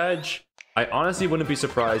as a badge? I honestly wouldn't be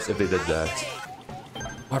surprised if they did that.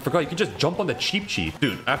 Oh, I forgot, you can just jump on the Cheep Cheep.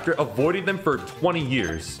 Dude, after avoiding them for 20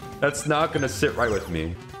 years, that's not gonna sit right with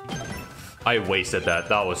me. I wasted that.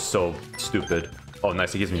 That was so stupid. Oh,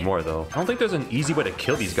 nice. It gives me more, though. I don't think there's an easy way to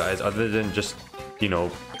kill these guys other than just, you know,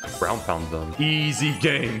 ground pound them. Easy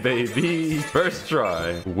game, baby. First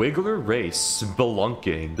try. Wiggler Race.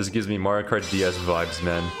 Spelunking. This gives me Mario Kart DS vibes,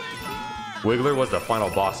 man. Wiggler was the final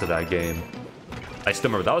boss of that game. I still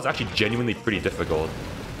remember. That was actually genuinely pretty difficult.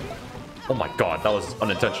 Oh my god, that was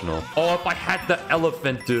unintentional. Oh, if I had the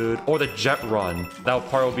elephant, dude, or the jet run, that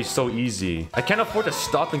part would be so easy. I can't afford to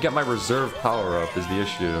stop and get my reserve power-up is the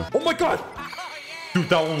issue. Oh my god! Dude,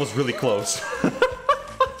 that one was really close.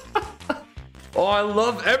 Oh, I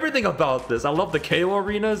love everything about this. I love the KO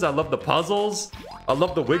arenas. I love the puzzles. I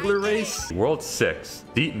love the Wiggler Race. World 6,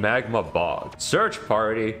 Deep Magma Bog. Search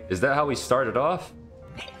party. Is that how we started off?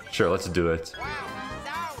 Sure, let's do it.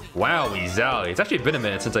 Wowie zowie. It's actually been a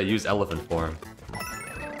minute since I used elephant form.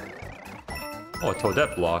 Oh, a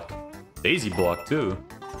Toadette block. Daisy block, too.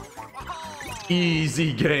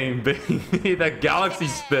 Easy game, baby. That Galaxy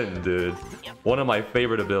Spin, dude. One of my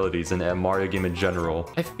favorite abilities in a Mario game in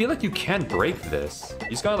general. I feel like you can break this. You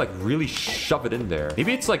just gotta, like, really shove it in there.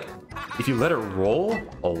 Maybe it's, like, if you let it roll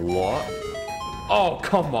a lot. Oh,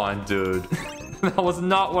 come on, dude. That was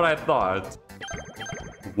not what I thought.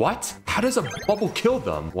 What? How does a bubble kill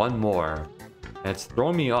them? One more. And it's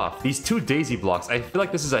throwing me off. These two daisy blocks, I feel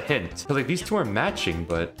like this is a hint. Because like these two are matching,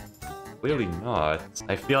 but clearly not.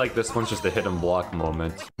 I feel like this one's just a hidden block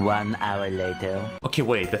moment. 1 hour later. Okay,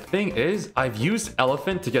 wait. The thing is, I've used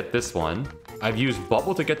elephant to get this one. I've used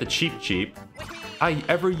bubble to get the Cheep Cheep. I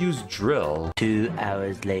ever use drill? 2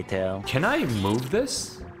 hours later. Can I move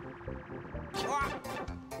this?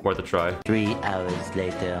 Worth a try. 3 hours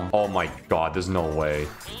later. Oh my god, there's no way.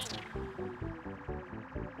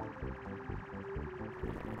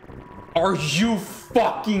 Are you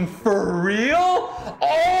fucking for real?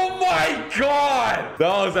 Oh my god!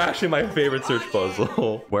 That was actually my favorite search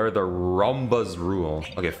puzzle. Where the Rumbas rule.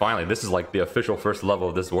 Okay, finally, this is like the official first level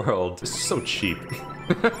of this world. This is so cheap.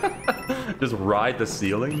 Just ride the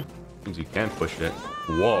ceiling. Means you can push it.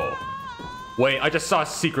 Whoa. Wait, I just saw a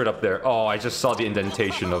secret up there. Oh, I just saw the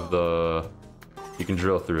indentation of the... You can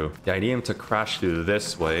drill through. Yeah, I need him to crash through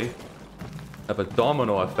this way. Have a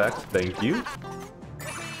domino effect. Thank you.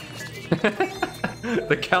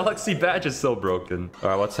 The galaxy badge is so broken. All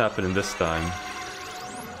right, what's happening this time?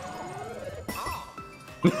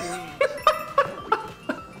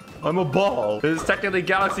 I'm a ball. This is technically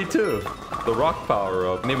Galaxy 2. The rock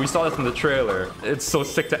power-up. I mean, we saw this in the trailer. It's so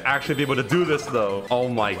sick to actually be able to do this, though. Oh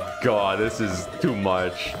my god, this is too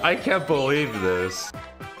much. I can't believe this.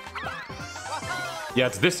 Yeah,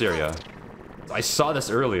 it's this area. I saw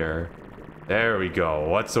this earlier. There we go.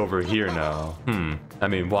 What's over here now? I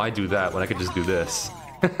mean, why do that when I could just do this?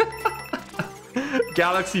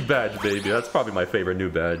 Galaxy badge, baby. That's probably my favorite new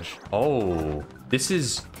badge. Oh, this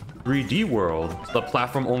is 3D world. The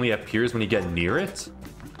platform only appears when you get near it?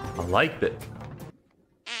 I like it.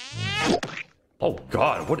 Oh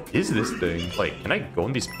god, what is this thing? Like, can I go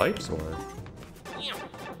in these pipes or?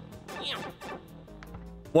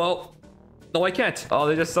 Well, no, I can't. Oh,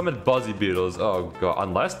 they just summoned Buzzy Beetles. Oh god,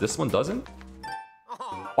 unless this one doesn't?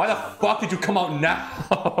 Why the fuck did you come out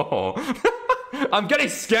now? I'm getting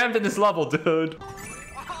scammed in this level, dude.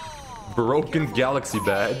 Broken Galaxy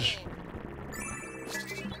badge.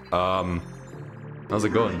 How's it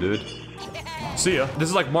going, dude? See ya. This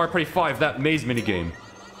is like Mario Party 5, that maze minigame.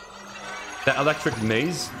 That electric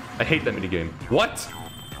maze? I hate that minigame. What?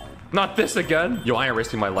 Not this again? Yo, I ain't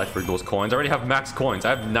risking my life for those coins. I already have max coins. I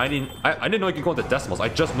have 90... I didn't know you can go into decimals. I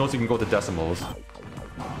just noticed you can go into decimals.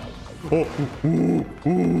 Oh,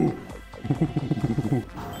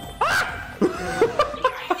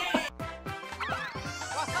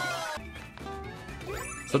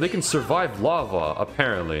 So they can survive lava,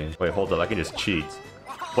 apparently. Wait, hold up. I can just cheat.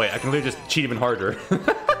 Wait, I can literally just cheat even harder.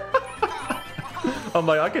 I'm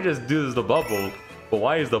like, I could just do this the bubble. But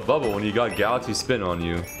why is the bubble when you got Galaxy Spin on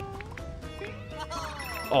you?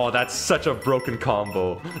 Oh, that's such a broken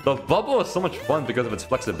combo. The bubble is so much fun because of its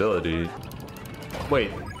flexibility.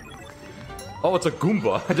 Wait. Oh, it's a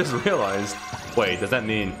Goomba. I just realized. Wait, does that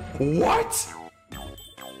mean... What?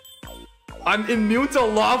 I'm immune to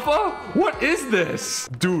lava? What is this?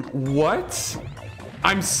 Dude, what?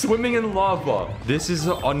 I'm swimming in lava. This is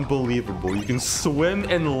unbelievable. You can swim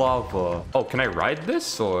in lava. Oh, can I ride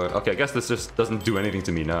this? Or... Okay, I guess this just doesn't do anything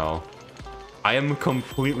to me now. I am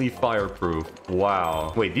completely fireproof.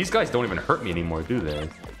 Wow. Wait, these guys don't even hurt me anymore, do they?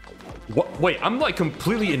 What? Wait, I'm like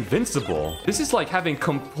completely invincible. This is like having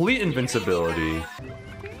complete invincibility.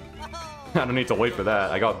 I don't need to wait for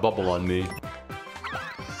that. I got bubble on me.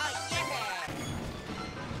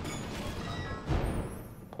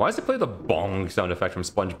 Why does it play the bong sound effect from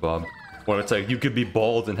SpongeBob? Where it's like, you could be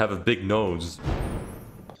bald and have a big nose.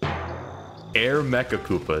 Air Mecha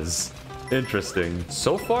Koopas. Interesting.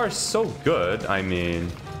 So far, so good. I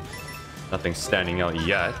mean, nothing standing out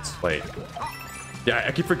yet. Wait. Yeah,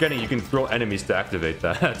 I keep forgetting you can throw enemies to activate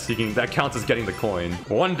that. So that counts as getting the coin.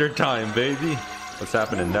 Wonder time, baby. What's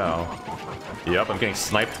happening now? Yep, I'm getting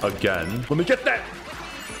sniped again. Let me get that!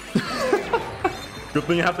 Good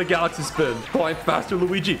thing you have the Galaxy Spin. Climb faster,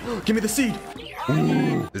 Luigi. Give me the seed.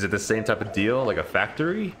 Ooh. Is it the same type of deal? Like a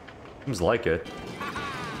factory? Seems like it.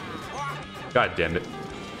 God damn it.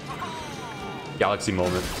 Galaxy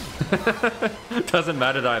moment. Doesn't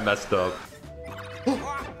matter that I messed up.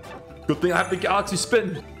 Good thing I have the Galaxy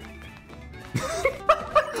Spin.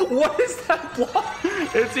 What is that block?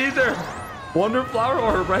 It's either Wonder Flower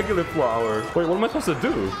or a regular flower. Wait, what am I supposed to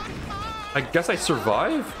do? I guess I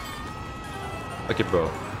survive? Okay, bro.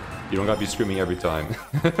 You don't gotta be screaming every time.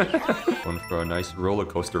 Going for a nice roller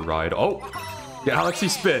coaster ride. Oh! Galaxy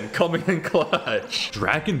Spin coming in clutch.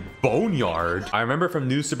 Dragon Boneyard. I remember from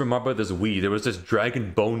New Super Mario Bros. Wii, there was this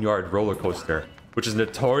Dragon Boneyard roller coaster, which is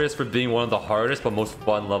notorious for being one of the hardest but most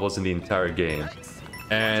fun levels in the entire game.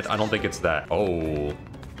 And I don't think it's that. Oh.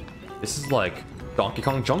 This is like Donkey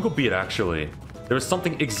Kong Jungle Beat, actually. There was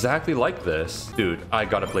something exactly like this. Dude, I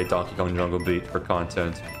gotta play Donkey Kong Jungle Beat for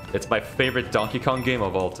content. It's my favorite Donkey Kong game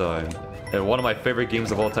of all time. And one of my favorite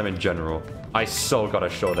games of all time in general. I so gotta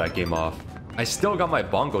show that game off. I still got my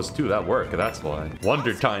bongos too, that worked, that's why.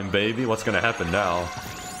 Wonder time, baby. What's gonna happen now?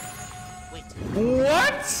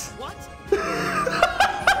 What?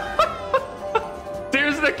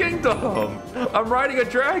 Tears of the Kingdom. I'm riding a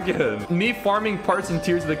dragon. Me farming parts in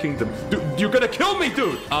Tears of the Kingdom. Dude, you're gonna kill me,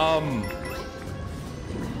 dude.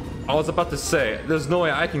 I was about to say, there's no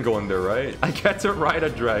way I can go in there, right? I get to ride a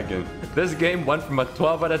dragon. This game went from a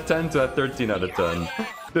 12 out of 10 to a 13 out of 10.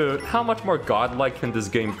 Dude, how much more godlike can this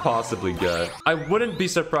game possibly get? I wouldn't be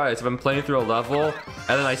surprised if I'm playing through a level and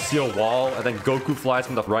then I see a wall and then Goku flies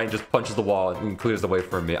from the right and just punches the wall and clears the way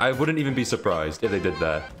for me. I wouldn't even be surprised if they did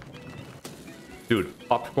that. Dude,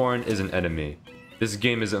 popcorn is an enemy. This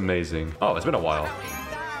game is amazing. Oh, it's been a while.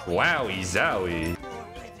 Wowie zowie.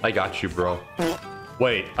 I got you, bro.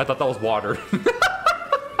 Wait, I thought that was water.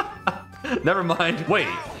 Never mind. Wait,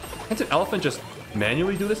 can't an elephant just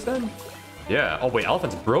manually do this then? Yeah. Oh, wait,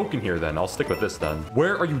 elephant's broken here then. I'll stick with this then.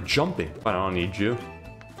 Where are you jumping? I don't need you.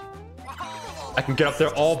 I can get up there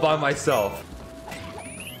all by myself.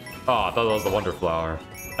 Oh, I thought that was the Wonder Flower.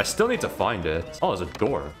 I still need to find it. Oh, there's a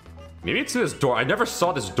door. Maybe it's this door. I never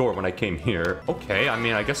saw this door when I came here. Okay, I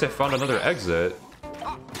mean, I guess I found another exit.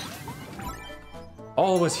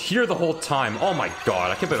 Oh, it was here the whole time. Oh my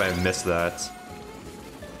god, I can't believe I missed that.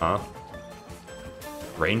 Huh?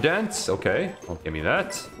 Rain dance? Okay. Oh, give me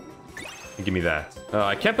that. Give me that.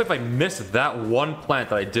 I can't believe I missed that one plant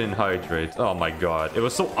that I didn't hydrate. Oh my god. It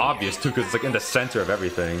was so obvious too because it's like in the center of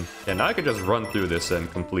everything. And now I can just run through this and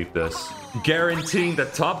complete this. Guaranteeing the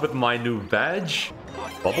top with my new badge.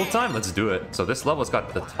 Bubble time? Let's do it. So this level's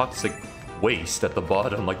got the toxic waste at the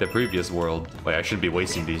bottom like the previous world. Wait, I shouldn't be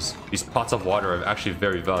wasting these. These pots of water are actually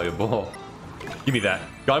very valuable. Give me that.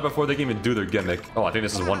 Got it before they can even do their gimmick. Oh, I think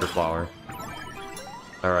this is Wonder Flower.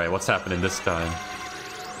 Alright, what's happening this time?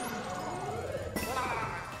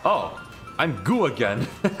 Oh, I'm Goo again.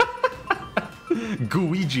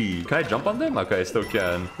 Gooigi. Can I jump on them? Okay, I still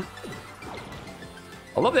can.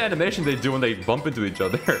 I love the animation they do when they bump into each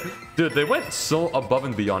other. Dude, they went so above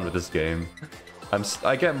and beyond with this game.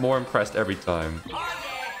 I get more impressed every time.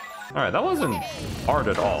 Alright, that wasn't hard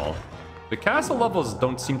at all. The castle levels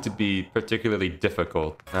don't seem to be particularly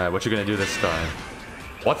difficult. Alright, what you gonna do this time?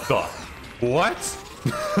 What the? What?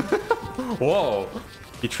 Whoa.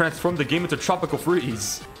 He transformed the game into Tropical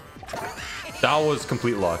Freeze. That was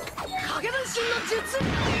complete luck.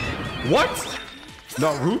 What?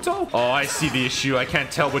 Naruto? Oh, I see the issue. I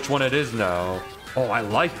can't tell which one it is now. Oh, I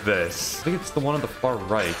like this. I think it's the one on the far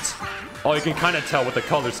right. Oh, you can kind of tell with the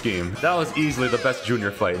color scheme. That was easily the best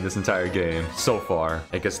junior fight in this entire game so far.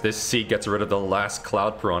 I guess this seat gets rid of the last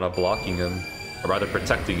Cloud Piranha blocking him. Or rather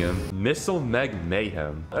protecting him. Missile Meg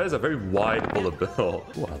Mayhem. That is a very wide bullet bill.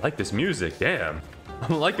 Ooh, I like this music. Damn.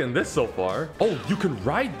 I'm liking this so far. Oh, you can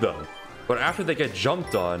ride them. But after they get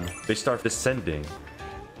jumped on, they start descending.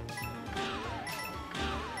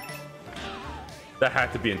 That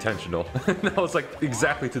had to be intentional. That was like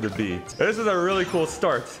exactly to the beat. This is a really cool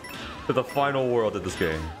start to the final world of this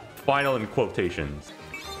game. Final in quotations.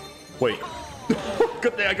 Wait.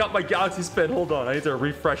 Good thing I got my galaxy spin. Hold on. I need to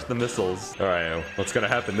refresh the missiles. All right. What's going to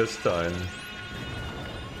happen this time?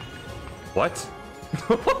 What?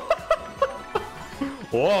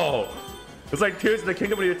 Whoa. It's like Tears of the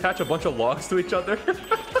Kingdom when you attach a bunch of logs to each other.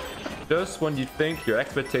 Just when you think your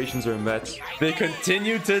expectations are met, they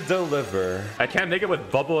continue to deliver. I can't make it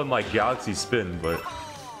with Bubble and my Galaxy Spin, but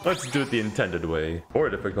let's do it the intended way. Or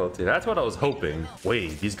difficulty. That's what I was hoping.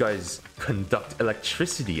 Wait, these guys conduct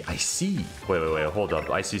electricity. I see. Wait. Hold up.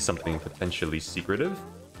 I see something potentially secretive.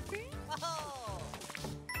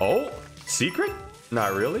 Oh, secret?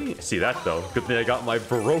 Not really. See that though. Good thing I got my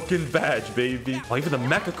broken badge, baby. Oh, even the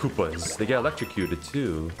Mecha Koopas. They get electrocuted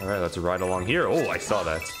too. All right, let's ride along here. Oh, I saw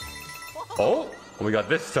that. Oh, what we got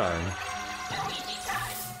this time?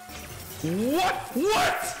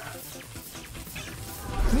 What?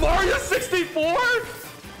 Mario 64?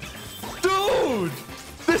 Dude,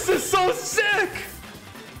 this is so sick.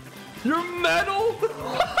 You're metal?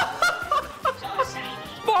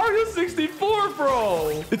 Mario 64,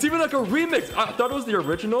 bro. It's even like a remix. I thought it was the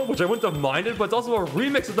original, which I wouldn't have minded, but it's also a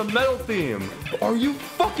remix of the metal theme. Are you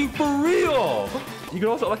fucking for real? You can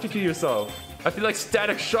also electrocute yourself. I feel like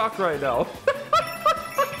Static Shock right now.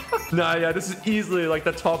 Nah, yeah, this is easily like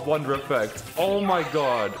the top Wonder effect. Oh my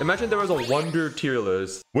god. Imagine there was a Wonder tier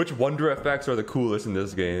list. Which Wonder effects are the coolest in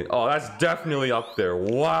this game? Oh, that's definitely up there.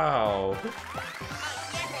 Wow.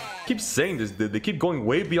 Keep saying this, dude. They keep going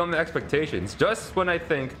way beyond the expectations. Just when I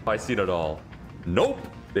think I seen it all. Nope.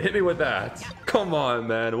 They hit me with that. Come on,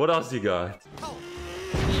 man. What else you got?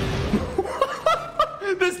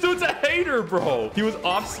 This dude's a hater, bro. He was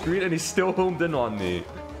off screen and he still homed in on me.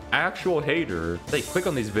 Actual hater. They click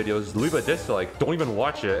on these videos, leave a dislike, don't even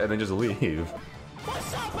watch it, and then just leave.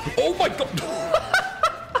 Oh my god!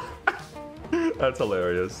 That's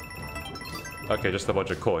hilarious. Okay, just a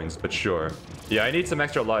bunch of coins, but sure. Yeah, I need some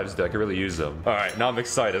extra lives, though. I can really use them. All right, now I'm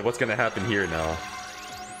excited. What's gonna happen here now?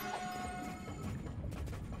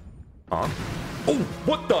 Huh? Oh,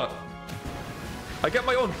 what the? I get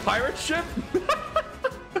my own pirate ship?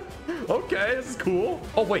 Okay, this is cool.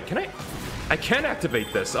 Oh, wait, can I? I can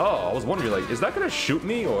activate this. Oh, I was wondering, like, is that gonna shoot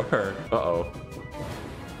me or? Uh-oh.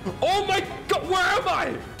 Oh my god, where am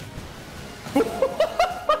I?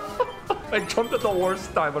 I jumped at the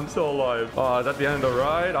worst time. I'm still alive. Oh, is that the end of the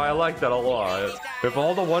ride? I like that a lot. If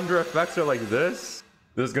all the wonder effects are like this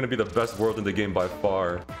is gonna be the best world in the game by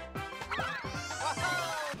far.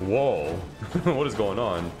 Whoa. What is going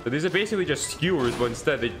on? These are basically just skewers, but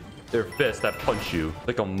instead they're fists that punch you.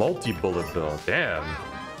 Like a multi-bullet bill. Damn.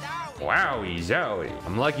 Wowie zowie.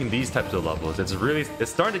 I'm liking these types of levels. It's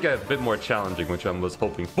starting to get a bit more challenging, which I was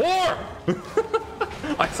hoping for.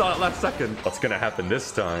 I saw it last second. What's gonna happen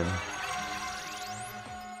this time?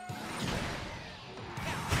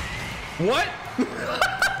 What?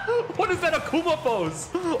 What is that Akuma pose?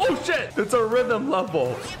 Oh shit! It's a rhythm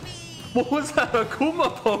level. What was that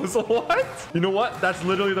Akuma pose? What? You know what? That's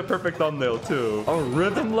literally the perfect thumbnail too. A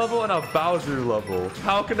rhythm level and a Bowser level.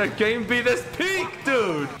 How can a game be this peak,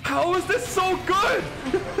 dude? How is this so good?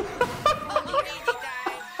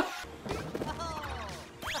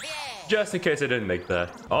 Just in case I didn't make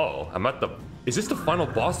that. Oh, I'm at the... Is this the final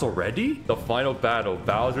boss already? The final battle,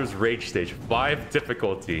 Bowser's Rage Stage, 5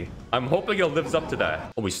 difficulty. I'm hoping it lives up to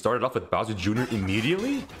that. Oh, we started off with Bowser Jr.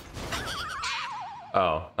 immediately?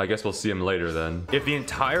 Oh, I guess we'll see him later then. If the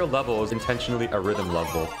entire level is intentionally a rhythm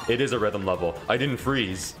level, it is a rhythm level. I didn't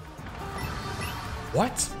freeze.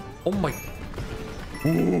 What? Oh my...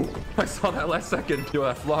 Ooh, I saw that last second. Yo,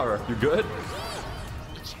 that flower, you good?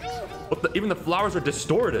 What the... Even the flowers are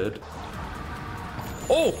distorted.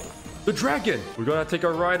 Oh, the dragon. We're gonna take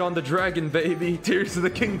a ride on the dragon, baby. Tears of the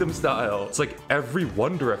Kingdom style. It's like every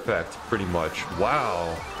wonder effect, pretty much.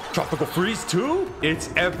 Wow. Tropical freeze too? It's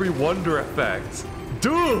every wonder effect.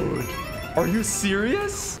 Dude, are you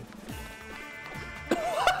serious?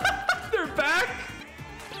 They're back?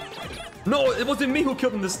 No, it wasn't me who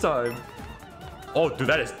killed him this time. Oh, dude,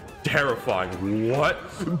 that is terrifying. What?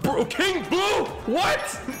 Bro, King Boo! What?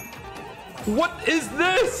 What is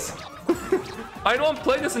this? I know I'm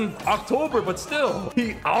playing this in October, but still.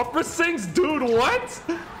 He opera sings? Dude, what?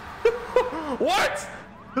 What?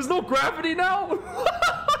 There's no gravity now?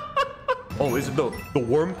 Oh, is it the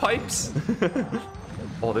worm pipes?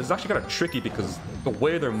 Oh, this is actually kind of tricky because the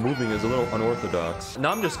way they're moving is a little unorthodox.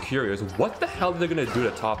 Now I'm just curious, what the hell are they gonna do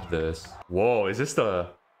to top this? Whoa, is this the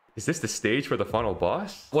stage for the final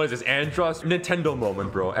boss? What is this, Andros? Nintendo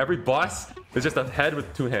moment, bro. Every boss is just a head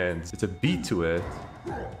with 2 hands. It's a beat to it.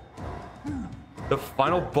 The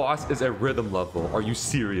final boss is a rhythm level. Are you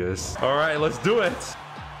serious? All right, let's do it.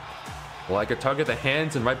 Well, I could target the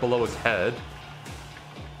hands and right below his head.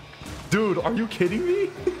 Dude, are you kidding me?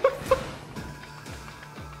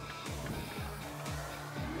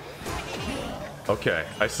 Okay,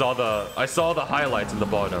 I saw the highlights in the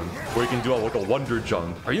bottom where you can do like a wonder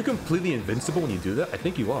jump. Are you completely invincible when you do that? I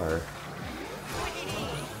think you are.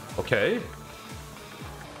 Okay.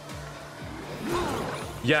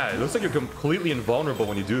 Yeah, it looks like you're completely invulnerable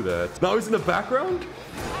when you do that. Now he's in the background?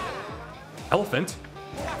 Elephant.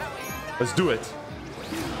 Let's do it.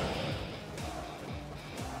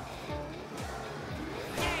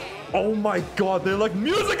 Oh my god, they're like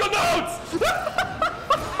musical notes!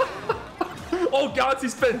 Oh, Galaxy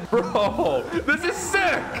Spin! Bro, this is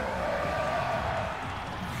sick!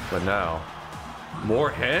 But now, more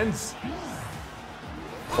hands?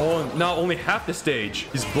 Oh, now only half the stage.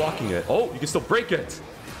 He's blocking it. Oh, you can still break it.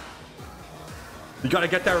 You gotta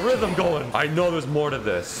get that rhythm going. I know there's more to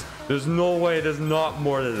this. There's no way there's not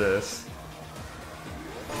more to this.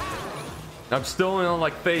 I'm still on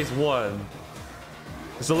like phase 1.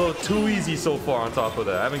 It's a little too easy so far on top of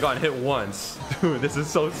that. I haven't gotten hit once. Dude, this is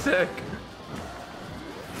so sick.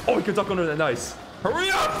 Oh, he can duck under that. Nice. Hurry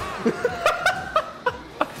up!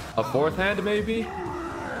 A 4th hand, maybe?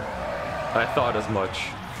 I thought as much.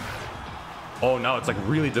 Oh, now it's like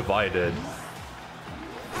really divided.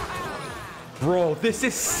 Bro, this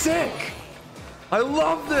is sick! I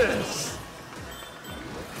love this!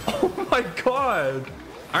 Oh my god!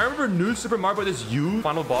 I remember New Super Mario Bros. U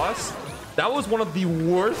final boss. That was one of the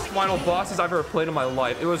worst final bosses I've ever played in my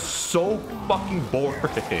life. It was so fucking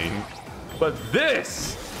boring. But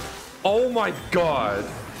this... Oh my god.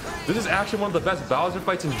 This is actually one of the best Bowser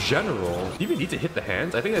fights in general. Do you even need to hit the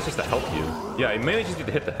hands? I think that's just to help you. Yeah, you mainly just need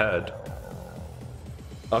to hit the head.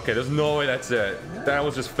 Okay, there's no way that's it. That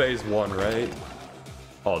was just phase 1, right?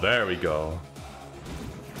 Oh, there we go.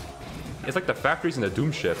 It's like the factories in the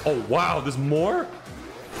Doom ship. Oh, wow, there's more?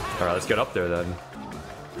 All right, let's get up there then.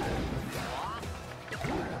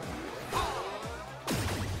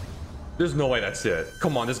 There's no way that's it.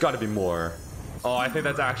 Come on, there's got to be more. Oh, I think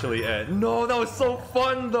that's actually it. No, that was so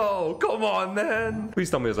fun, though. Come on, man.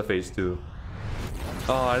 Please tell me there's a phase 2.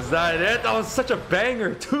 Oh, is that it? That was such a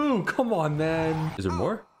banger, too. Come on, man. Is there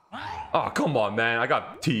more? Oh, come on, man. I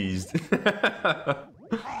got teased.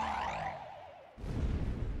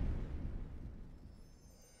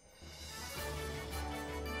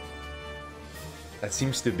 That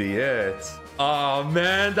seems to be it. Oh,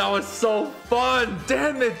 man, that was so fun.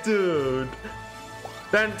 Damn it, dude.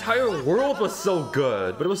 The entire world was so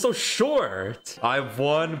good, but it was so short. I've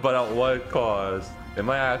won, but at what cost? Am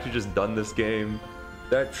I actually just done this game?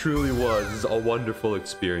 That truly was a wonderful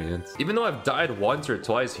experience. Even though I've died once or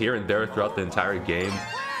twice here and there throughout the entire game,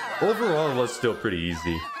 overall it was still pretty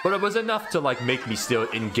easy. But it was enough to like make me still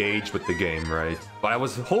engage with the game, right? But I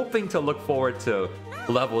was hoping to look forward to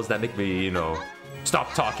levels that make me, you know,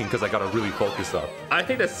 stop talking because I gotta really focus up. I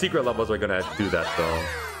think the secret levels are gonna do that though.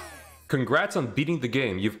 Congrats on beating the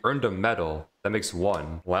game. You've earned a medal. That makes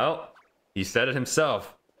 1. Well, he said it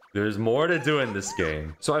himself. There's more to do in this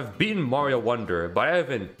game. So I've beaten Mario Wonder, but I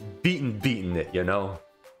haven't beaten it, you know?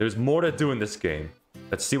 There's more to do in this game.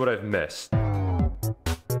 Let's see what I've missed.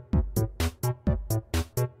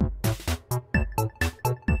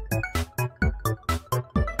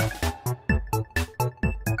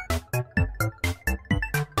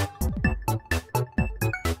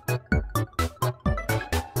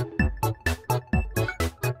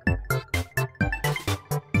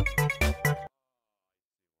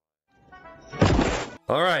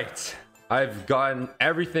 Alright, I've gotten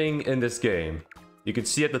everything in this game. You can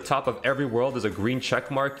see at the top of every world there's a green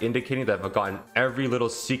check mark indicating that I've gotten every little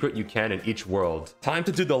secret you can in each world. Time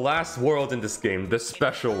to do the last world in this game, the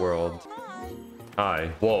special world.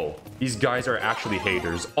 Hi. Whoa, these guys are actually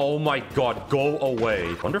haters. Oh my god, go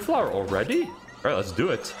away. Wonderflower already? Alright, let's do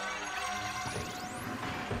it.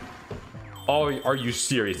 Oh, are you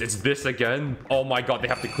serious? It's this again? Oh my god, they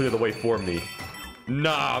have to clear the way for me.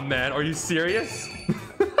 Nah, man, are you serious?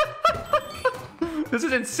 This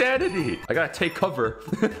is insanity. I gotta take cover.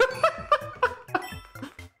 This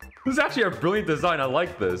is actually a brilliant design. I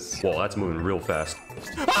like this. Whoa, that's moving real fast.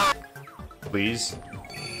 Ah! Please.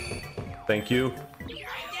 Thank you.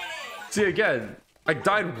 See, again, I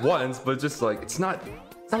died once, but just like, it's not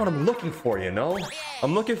what I'm looking for, you know?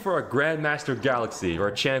 I'm looking for a Grandmaster Galaxy or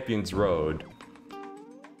a Champion's Road.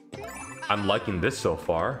 I'm liking this so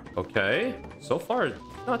far. Okay. So far,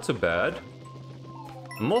 not too bad.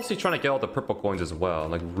 I'm mostly trying to get all the purple coins as well.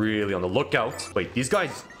 Like, really on the lookout. Wait, these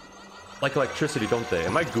guys like electricity, don't they?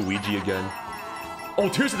 Am I Luigi again? Oh,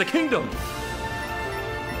 Tears of the Kingdom!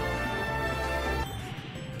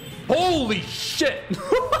 Holy shit!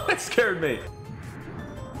 That scared me.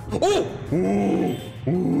 Oh!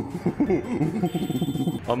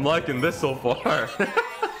 I'm liking this so far.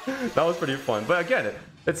 That was pretty fun. But again,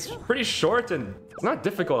 it's pretty short and it's not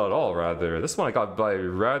difficult at all, rather. This one I got by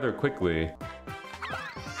rather quickly.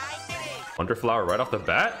 Wonderflower right off the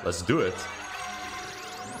bat? Let's do it.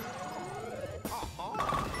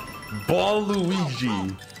 Brawl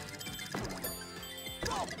Luigi.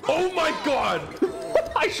 Oh my god!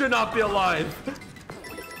 I should not be alive.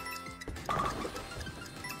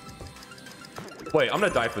 Wait, I'm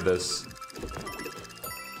gonna die for this.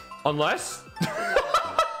 Unless...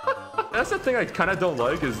 That's the thing I kind of don't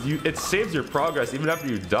like, is it saves your progress even after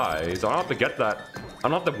you die. So I don't have to get that. I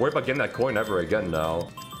don't have to worry about getting that coin ever again now.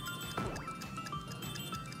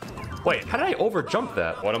 Wait, how did I overjump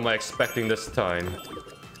that? What am I expecting this time?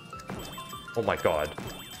 Oh my god.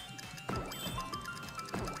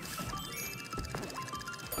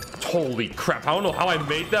 Holy crap, I don't know how I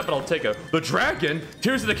made that, but I'll take it. The dragon?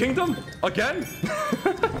 Tears of the Kingdom? Again?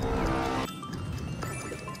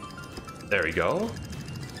 There we go.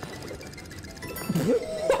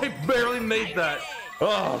 I barely made that.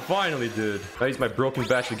 Oh, finally, dude. I used my broken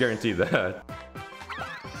batch to guarantee that.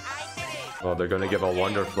 Oh, they're gonna give a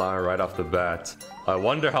Wonder Flower right off the bat. I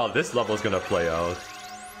wonder how this level is gonna play out.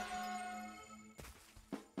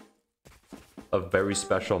 A very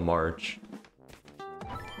special march.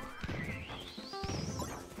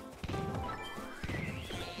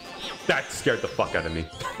 That scared the fuck out of me.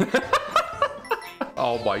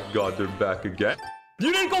 Oh my god, they're back again.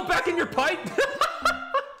 You didn't go back in your pipe?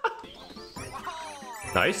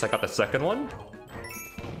 Nice, I got the second one.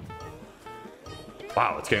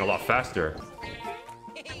 Wow, it's getting a lot faster.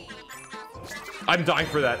 I'm dying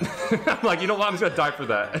for that. I'm like, you know what? I'm just gonna die for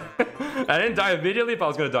that. I didn't die immediately, but I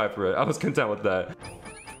was gonna die for it. I was content with that.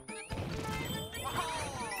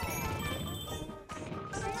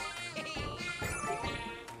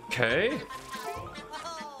 Okay.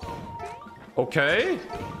 Okay.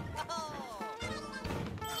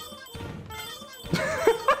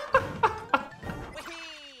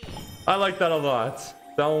 I like that a lot.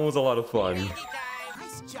 That one was a lot of fun.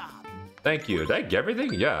 Thank you. Did I get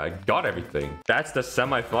everything? Yeah, I got everything. That's the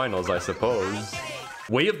semifinals, I suppose.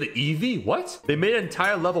 Way of the Eevee? What? They made an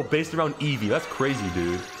entire level based around Eevee. That's crazy,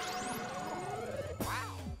 dude.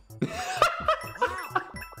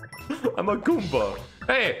 I'm a Goomba.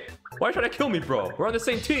 Hey, why are you trying to kill me, bro? We're on the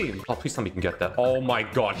same team. Oh, please tell me you can get that. Oh my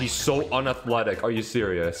god, he's so unathletic. Are you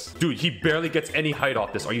serious? Dude, he barely gets any height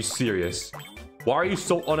off this. Are you serious? Why are you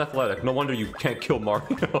so unathletic? No wonder you can't kill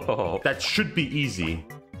Mario. That should be easy.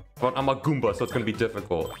 But I'm a Goomba, so it's gonna be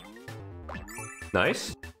difficult.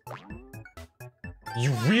 Nice.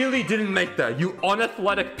 You really didn't make that, you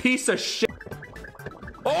unathletic piece of shit.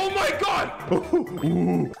 Oh my god!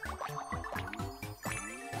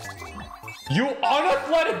 You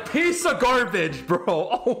unathletic piece of garbage, bro.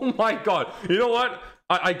 Oh my god. You know what?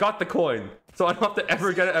 I got the coin, so I don't have to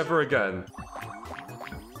ever get it ever again.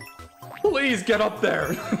 Please get up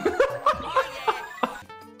there.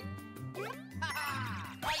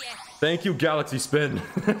 Thank you, Galaxy Spin.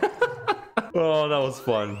 Oh, that was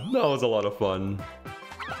fun. That was a lot of fun.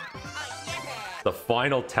 The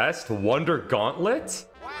final test, Wonder Gauntlet?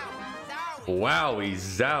 Wowie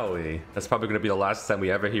zowie. That's probably going to be the last time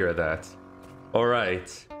we ever hear that. All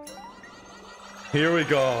right. Here we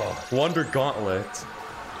go. Wonder Gauntlet.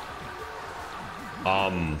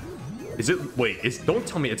 Is it... Wait, don't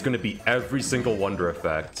tell me it's going to be every single Wonder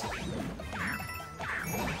effect.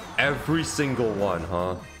 Every single one,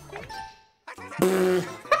 huh?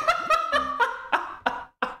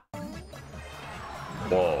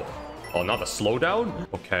 Whoa. Oh, not the slowdown?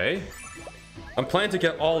 Okay. I'm planning to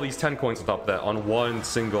get all these 10 coins on top of that on one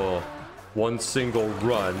single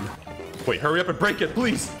run. Wait, hurry up and break it,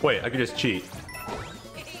 please! Wait, I can just cheat.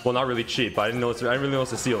 Well, not really cheat, but I didn't really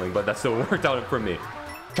notice the ceiling, but that still worked out for me.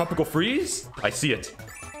 Tropical Freeze? I see it.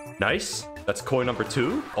 Nice. That's coin number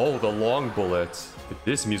 2. Oh, the long bullet. With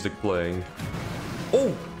this music playing.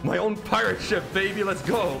 Oh, my own pirate ship, baby. Let's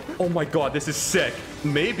go. Oh my god, this is sick.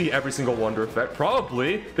 Maybe every single Wonder effect.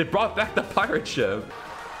 Probably. They brought back the pirate ship.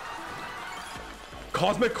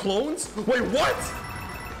 Cosmic clones? Wait, what?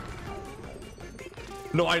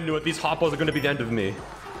 No, I knew it. These hoppos are going to be the end of me.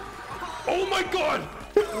 Oh my god!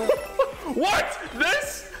 What?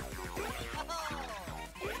 This?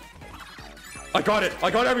 I got it. I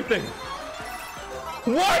got everything.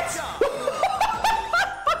 What?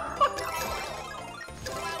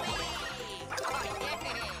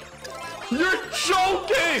 You're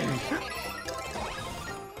joking!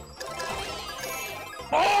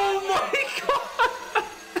 Oh my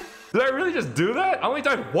god! Did I really just do that? I only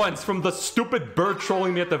died once from the stupid bird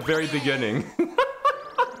trolling me at the very beginning.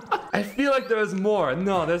 I feel like there's more.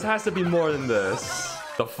 No, there has to be more than this.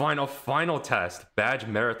 The final test. Badge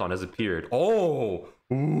Marathon has appeared. Oh!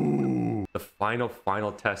 Ooh! The final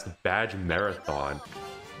test. Badge Marathon.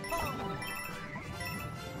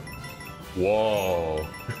 Whoa.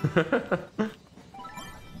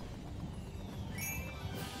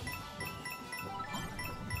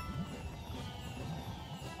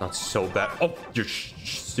 Not so bad. Oh, you're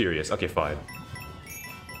serious. Okay, fine.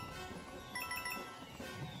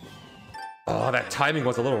 Oh, that timing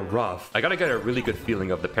was a little rough. I gotta get a really good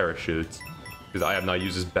feeling of the parachute, because I have not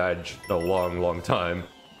used this badge in a long time.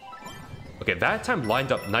 Okay, that time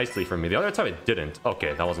lined up nicely for me. The other time it didn't.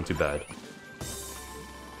 Okay, that wasn't too bad.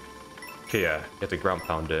 Okay, yeah, you have to ground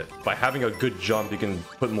pound it. By having a good jump, you can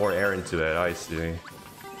put more air into it. I see.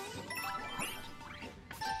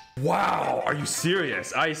 Wow, are you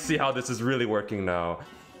serious? I see how this is really working now.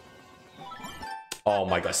 Oh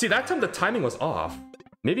my god. See, that time the timing was off.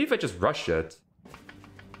 Maybe if I just rush it.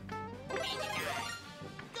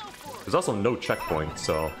 There's also no checkpoint,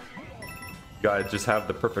 so you gotta just have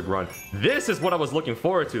the perfect run. This is what I was looking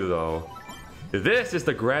forward to, though. This is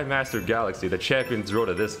the Grandmaster Galaxy, the Champion's Road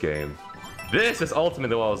of this game. This is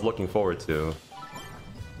ultimately what I was looking forward to.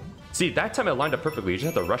 See, that time it lined up perfectly. You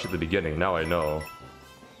just have to rush at the beginning. Now I know.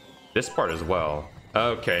 This part as well.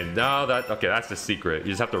 Okay, now okay, that's the secret.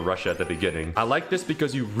 You just have to rush at the beginning. I like this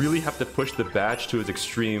because you really have to push the badge to its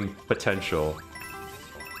extreme potential.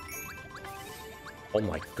 Oh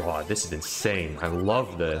my god, this is insane. I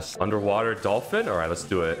love this. Underwater dolphin? All right, let's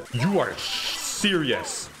do it. You are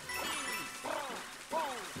serious.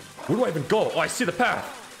 Where do I even go? Oh, I see the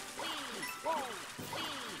path.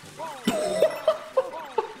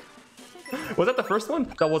 Was that the first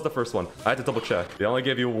one? That was the first one. I had to double check. They only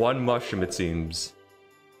gave you one mushroom, it seems.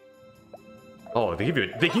 Oh, they give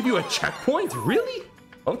you a checkpoint? Really?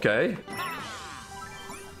 Okay.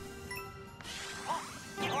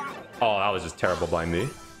 Oh, that was just terrible by me.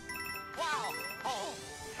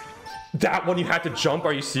 That one you had to jump?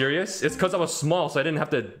 Are you serious? It's because I was small, so I didn't have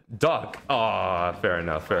to duck. Ah, fair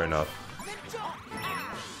enough, fair enough.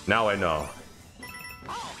 Now I know.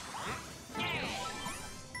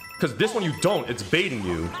 Because this one you don't, it's baiting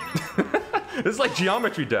you. This is like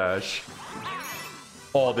Geometry Dash.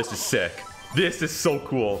 Oh, this is sick. This is so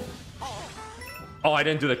cool. Oh, I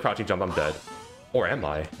didn't do the crouching jump, I'm dead. Or am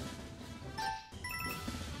I?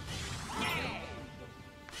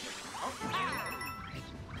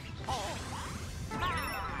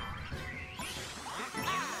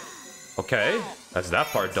 Okay, that's that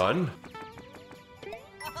part done.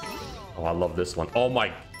 Oh, I love this one. Oh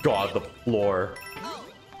my god, the floor.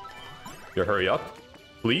 Here, hurry up.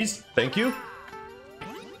 Please, thank you.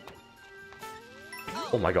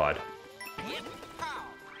 Oh my god.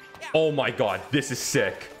 Oh my god, this is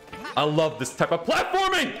sick. I love this type of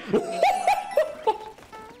platforming!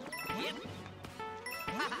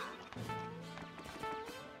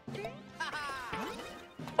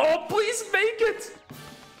 Oh, please make it!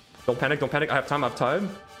 Don't panic, don't panic. I have time, I have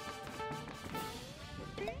time.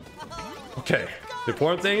 Okay. The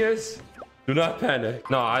important thing is, do not panic.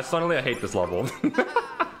 No, I hate this level.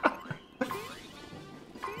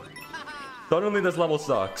 Suddenly this level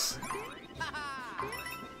sucks.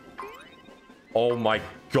 Oh my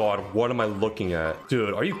god, what am I looking at?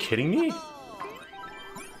 Dude, are you kidding me?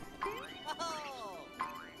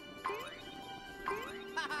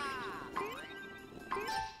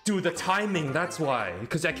 Dude, the timing, that's why.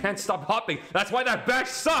 Because I can't stop hopping. That's why that bash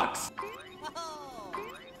sucks!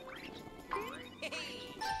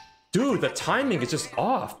 Dude, the timing is just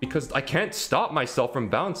off because I can't stop myself from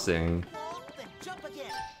bouncing.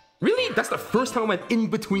 Really? That's the first time I went in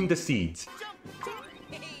between the seeds.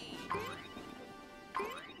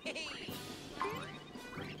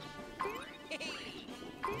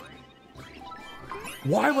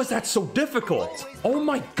 Why was that so difficult? Oh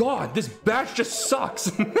my god, this bash just sucks.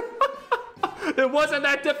 It wasn't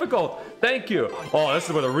that difficult. Thank you. Oh, this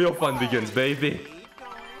is where the real fun begins, baby.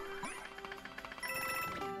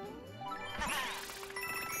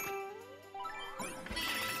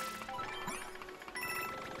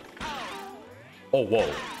 Oh,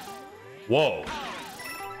 whoa. Whoa.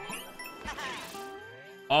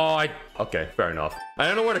 Oh, okay, fair enough. I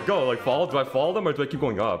don't know where to go. Like, do I follow them or do I keep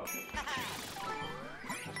going up?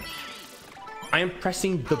 I am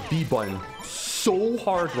pressing the B button so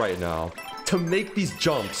hard right now to make these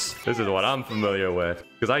jumps. This is what I'm familiar with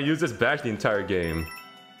because I use this bash the entire game.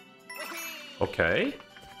 Okay.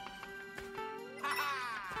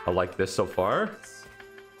 I like this so far.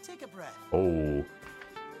 Take a breath. Oh.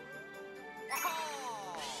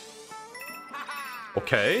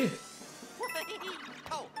 Okay.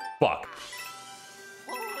 Fuck.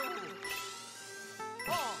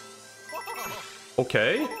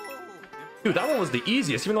 Okay. Dude, that one was the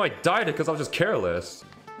easiest, even though I died it because I was just careless.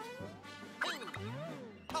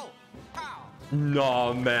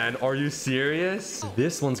 No, man. Are you serious?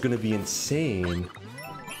 This one's gonna be insane.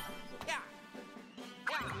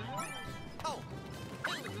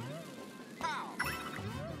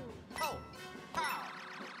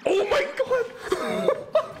 Oh my god!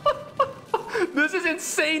 This is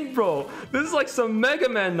insane, bro. This is like some Mega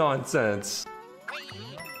Man nonsense.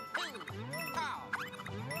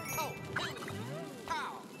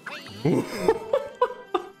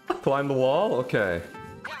 Climb the wall? Okay.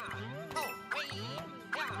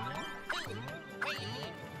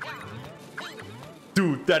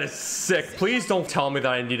 Dude, that is sick. Please don't tell me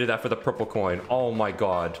that I needed that for the purple coin. Oh my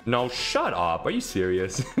god. No, shut up. Are you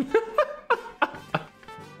serious?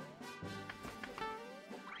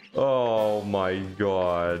 Oh my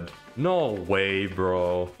god. No way,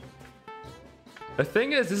 bro. The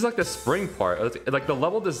thing is, this is like the spring part. Like, the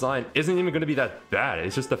level design isn't even going to be that bad.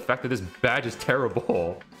 It's just the fact that this badge is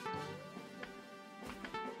terrible.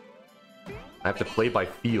 I have to play by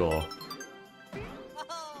feel.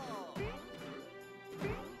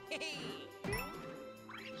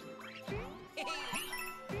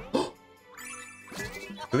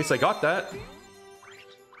 At least I got that.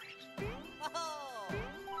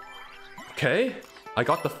 Okay. I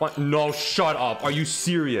got the fun. No, shut up. Are you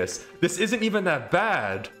serious? This isn't even that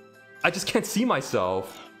bad. I just can't see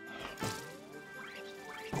myself.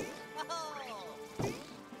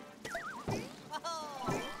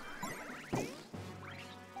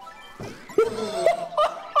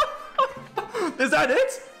 Is that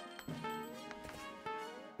it?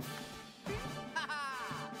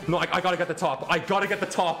 No, I gotta get the top. I gotta get the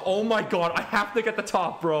top. Oh my god, I have to get the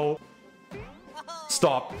top, bro.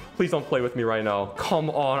 Stop. Please don't play with me right now. Come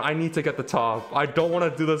on. I need to get the top. I don't want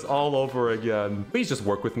to do this all over again. Please just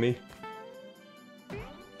work with me.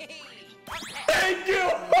 Thank you.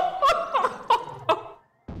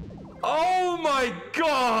 Oh my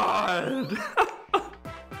god.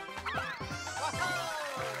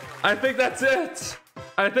 I think that's it.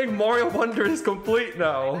 I think Mario Wonder is complete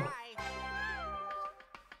now.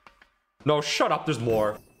 No, shut up. There's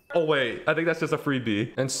more. Oh wait, I think that's just a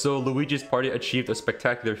freebie. And so Luigi's party achieved a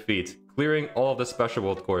spectacular feat, clearing all of the special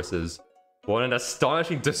world courses. What an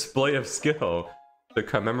astonishing display of skill. To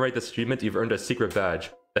commemorate this achievement, you've earned a secret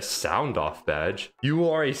badge. The sound off badge. You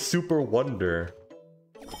are a Super Wonder.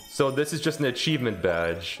 So this is just an achievement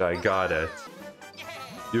badge. I got it.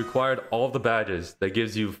 You acquired all of the badges. That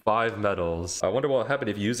gives you 5 medals. I wonder what will happen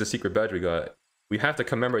if you use the secret badge we got. We have to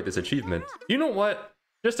commemorate this achievement. You know what?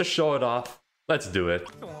 Just to show it off, let's do it.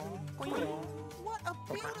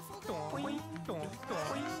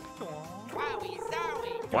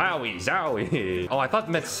 Wowie zowie. Oh, I thought it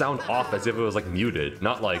meant sound off as if it was like muted,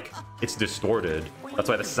 not like it's distorted. That's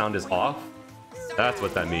why the sound is off. That's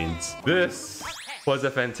what that means. This was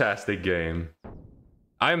a fantastic game.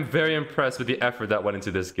 I am very impressed with the effort that went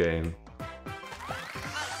into this game.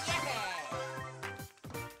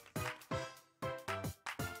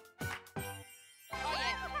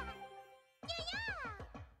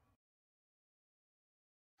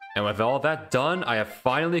 And with all that done, I have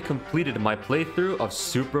finally completed my playthrough of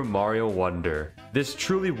Super Mario Wonder. This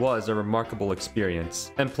truly was a remarkable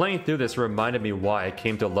experience, and playing through this reminded me why I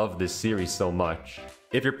came to love this series so much.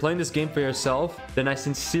 If you're playing this game for yourself, then I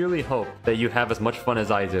sincerely hope that you have as much fun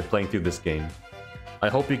as I did playing through this game. I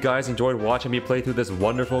hope you guys enjoyed watching me play through this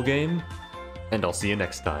wonderful game, and I'll see you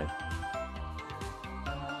next time.